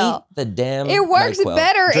NyQuil. Eat the damn It works NyQuil.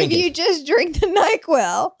 better if you just drink the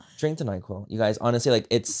NyQuil. Drink the NyQuil. You guys, honestly, like,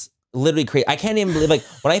 it's literally crazy. I can't even believe, like,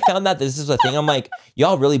 when I found that this is a thing, I'm like,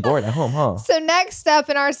 y'all really bored at home, huh? So next up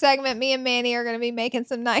in our segment, me and Manny are going to be making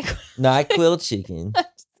some NyQuil. NyQuil chicken.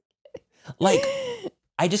 Like,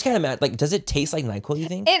 I just can't imagine. Like, does it taste like NyQuil, you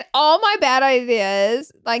think? In all my bad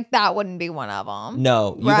ideas, like that wouldn't be one of them.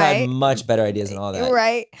 No, you've had much better ideas than all that.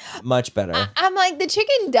 Right. Much better. I'm like, the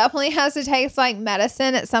chicken definitely has to taste like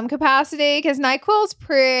medicine at some capacity because NyQuil's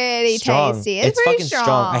pretty tasty. It's pretty fucking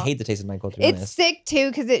strong. I hate the taste of NyQuil, to be honest. It's sick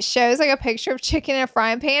too because it shows like a picture of chicken in a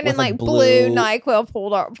frying pan and like blue NyQuil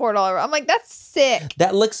poured all over. I'm like, that's sick.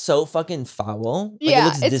 That looks so fucking foul. Like,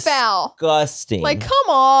 yeah, it's foul. Disgusting. Like, come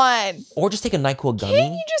on. Or just take a NyQuil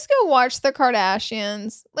gummy. Can't you just go watch the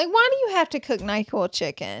Kardashians? Like, why do you have to cook NyQuil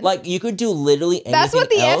chicken? Like, you could do literally anything That's what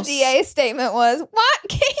the else. FDA statement was. Why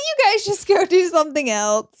can't you guys just go do something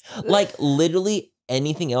else? Like, literally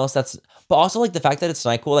anything else that's... But also, like, the fact that it's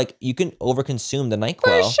NyQuil, like, you can overconsume the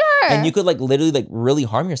NyQuil. For sure. And you could, like, literally, like, really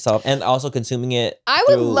harm yourself. And also consuming it I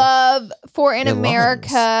would love for, in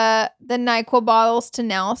America, the NyQuil bottles to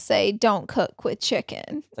now say, don't cook with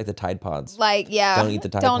chicken. Like the Tide Pods. Like, yeah. Don't eat the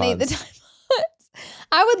Tide Pods. Don't eat the Tide Pods.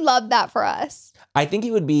 I would love that for us. I think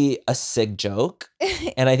it would be a sick joke.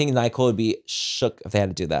 And I think NyQuil would be shook if they had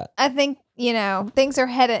to do that. I think, you know, things are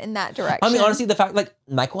headed in that direction. I mean, honestly, the fact, like,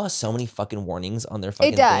 NyQuil has so many fucking warnings on their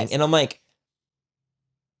fucking thing. And I'm like,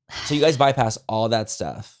 so you guys bypass all that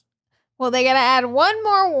stuff. Well, they got to add one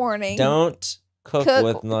more warning. Don't cook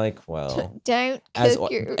with NyQuil. Don't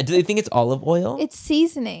cook your... Do they think it's olive oil? It's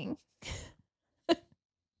seasoning.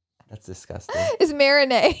 That's disgusting. It's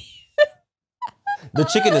marinade. The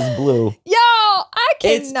chicken is blue. Yo, I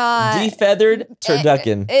cannot. It's defeathered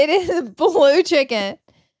turducken. It is blue chicken.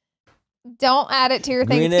 Don't add it to your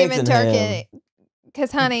Thanksgiving turkey.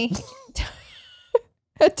 Because, honey,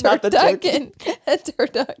 a turducken. A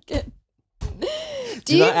turducken.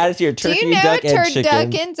 Do not add it to your turkey, duck, and chicken.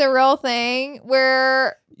 Turducken's a real thing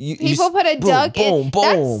where people put a duck in?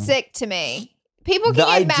 That's sick to me. People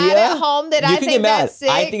can get mad at home that I think that's sick.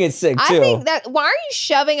 I think it's sick too. I think that, why are you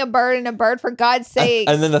shoving a bird in a bird, for God's sake?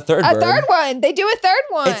 And then the third bird. A third one. They do a third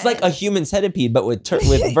one. It's like a human centipede, but with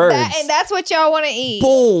birds. And that's what y'all want to eat.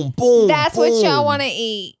 Boom, boom, That's what y'all want to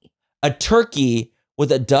eat. A turkey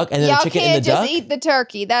with a duck and then a chicken in the duck? Y'all can't just eat the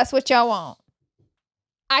turkey. That's what y'all want.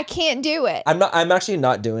 I can't do it. I'm actually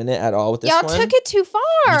not doing it at all with this one. Y'all took it too far.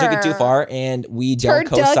 You took it too far, and we don't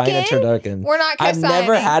co-sign a turducken. We're not co-signing. I've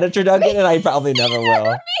never had a turducken, and I probably never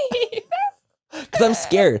will. Because I'm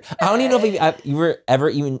scared. I don't even know if you were ever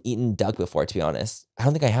even eaten duck before, to be honest. I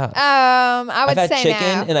don't think I have. I would say I've had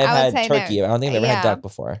chicken and I've had turkey. No. I don't think I've ever had duck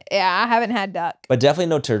before. Yeah, I haven't had duck. But definitely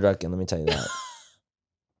no turducken, let me tell you that.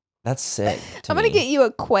 That's sick. I'm going to get you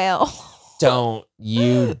a quail. Don't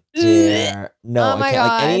you dare. No, oh my I can't. God.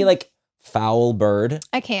 Like any like foul bird.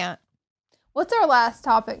 I can't. What's our last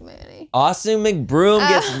topic, Manny? Austin McBroom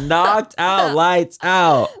gets knocked out. Lights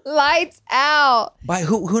out. Lights out. By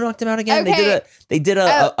who knocked him out again? Okay. They did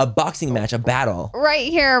a boxing match, a battle. Right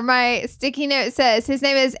here, my sticky note says his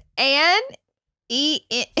name is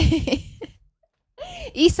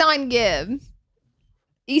Isan Gibb.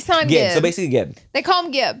 Isan Gibb. So basically Gibb. They call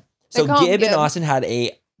him Gibb. So Gibb and Austin had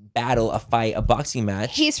a battle, a fight, a boxing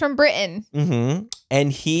match. He's from Britain. Mm-hmm.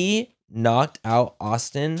 And he knocked out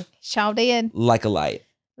Austin. Chaldean. Like a light.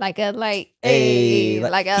 Like a light. He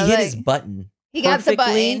hit his button. He got the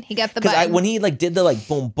button. He got the button. Because when he like did the like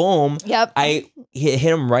boom boom, yep. I hit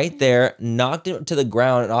him right there, knocked him to the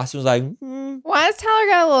ground, and Austin was like, Why has Tyler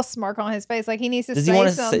got a little smirk on his face? Like he needs to say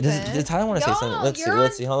something. Does Tyler want to say something?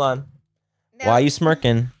 Let's see. Hold on. No. Why are you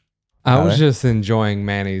smirking? I was just enjoying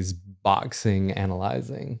Manny's boxing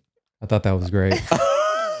analyzing. I thought that was great.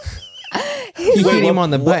 He hit him on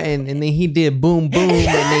the button, and then he did boom, boom, and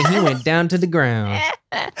then he went down to the ground.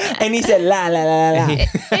 And he said, la, la, la, la.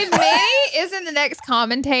 If Manny isn't the next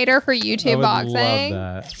commentator for YouTube boxing.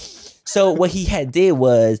 Love that. So what he did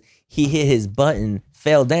was he hit his button,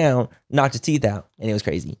 fell down, knocked his teeth out, and it was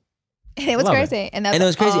crazy. And it was crazy. And it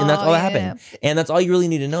was crazy. And that's all that happened. And that's all you really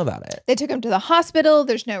need to know about it. They took him to the hospital.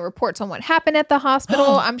 There's no reports on what happened at the hospital.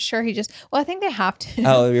 I'm sure he just, I think they have to.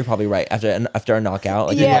 Oh, you're probably right. After a knockout.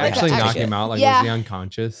 Like, did they actually knock him out? Like, was he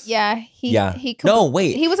unconscious? Yeah. He no,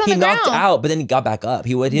 wait. He was on the ground. He knocked out, but then he got back up.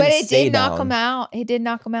 He didn't stay down. Knock him out. He did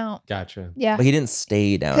knock him out. Gotcha. Yeah. But he didn't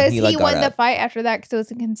stay down. Because he won the fight after that because it was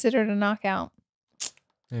considered a knockout.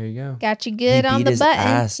 There you go. Got you good on the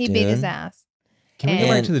button. He beat his ass. Can we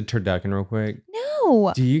go back to the turducken real quick? No.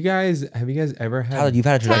 Have you guys ever had? Tyler, you've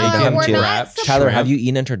had a turducken too. Tyler, have you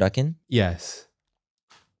eaten a turducken? Yes.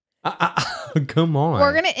 Come on.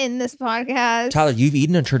 We're going to end this podcast. Tyler, you've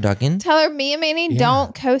eaten a turducken? Tyler, me and Manny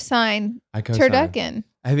don't co-sign turducken.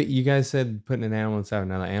 You guys said putting an animal inside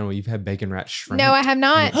another animal. You've had bacon wrapped shrimp. No, I have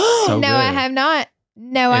not. So no, good. I have not.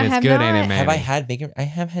 No, I have not. Have I had bacon? I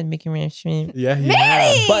have had bacon ranch. Yeah,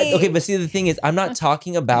 Manny! But see, the thing is, I'm not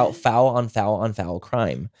talking about foul on foul on foul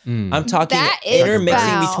crime. I'm talking That is intermixing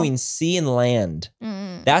foul. between sea and land.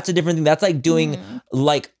 That's a different thing. That's like doing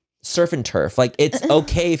like surf and turf. Like it's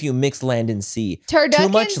okay if you mix land and sea. Too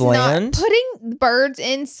much land. Putting birds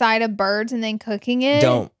inside of birds and then cooking it.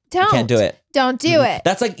 Don't. You can't do it. Don't do it.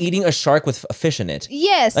 That's like eating a shark with a fish in it.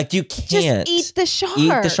 Yes. Like you can't. Just eat the shark. Eat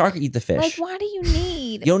the shark or eat the fish. Like, why do you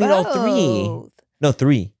need You don't need all both? 3. No,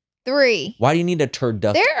 3. 3. Why do you need a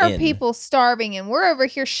turducken? There are people starving and we're over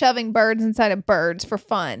here shoving birds inside of birds for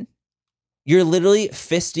fun. You're literally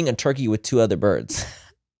fisting a turkey with 2 other birds.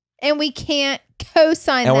 And we can't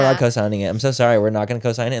co-sign that. And we're not co-signing it. I'm so sorry. We're not going to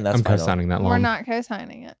co-sign it, and that's I'm final. co-signing that long. We're not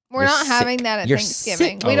co-signing it. We're You're not having sick. that at You're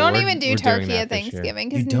Thanksgiving. sick. We don't we're even do doing turkey that at this year.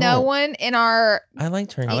 Thanksgiving You because no don't. one in our I like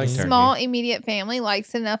turkey. I like turkey. small immediate family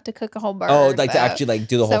likes enough to cook a whole bird. Oh, like to though. actually like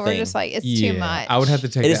do the whole So thing. we're just like, it's too much. I would have to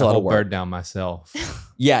take It is that a lot whole of work. bird down myself.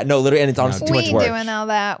 Yeah, no, literally, and it's honestly too we much ain't work. doing all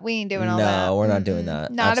that. We ain't doing all that. No, we're not doing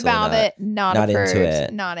that. Not Absolutely about not. it. Not Not into approved.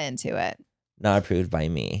 it. Not into it. Not approved by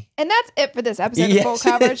me. And that's it for this episode Yes. of Full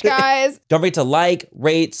Coverage, guys. Don't forget to like,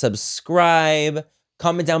 rate, subscribe,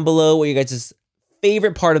 comment down below what your guys'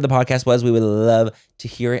 favorite part of the podcast was. We would love to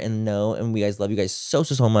hear it and know. And we guys love you guys so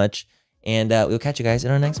much. And we'll catch you guys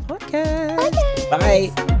in our next podcast.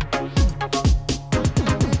 Bye.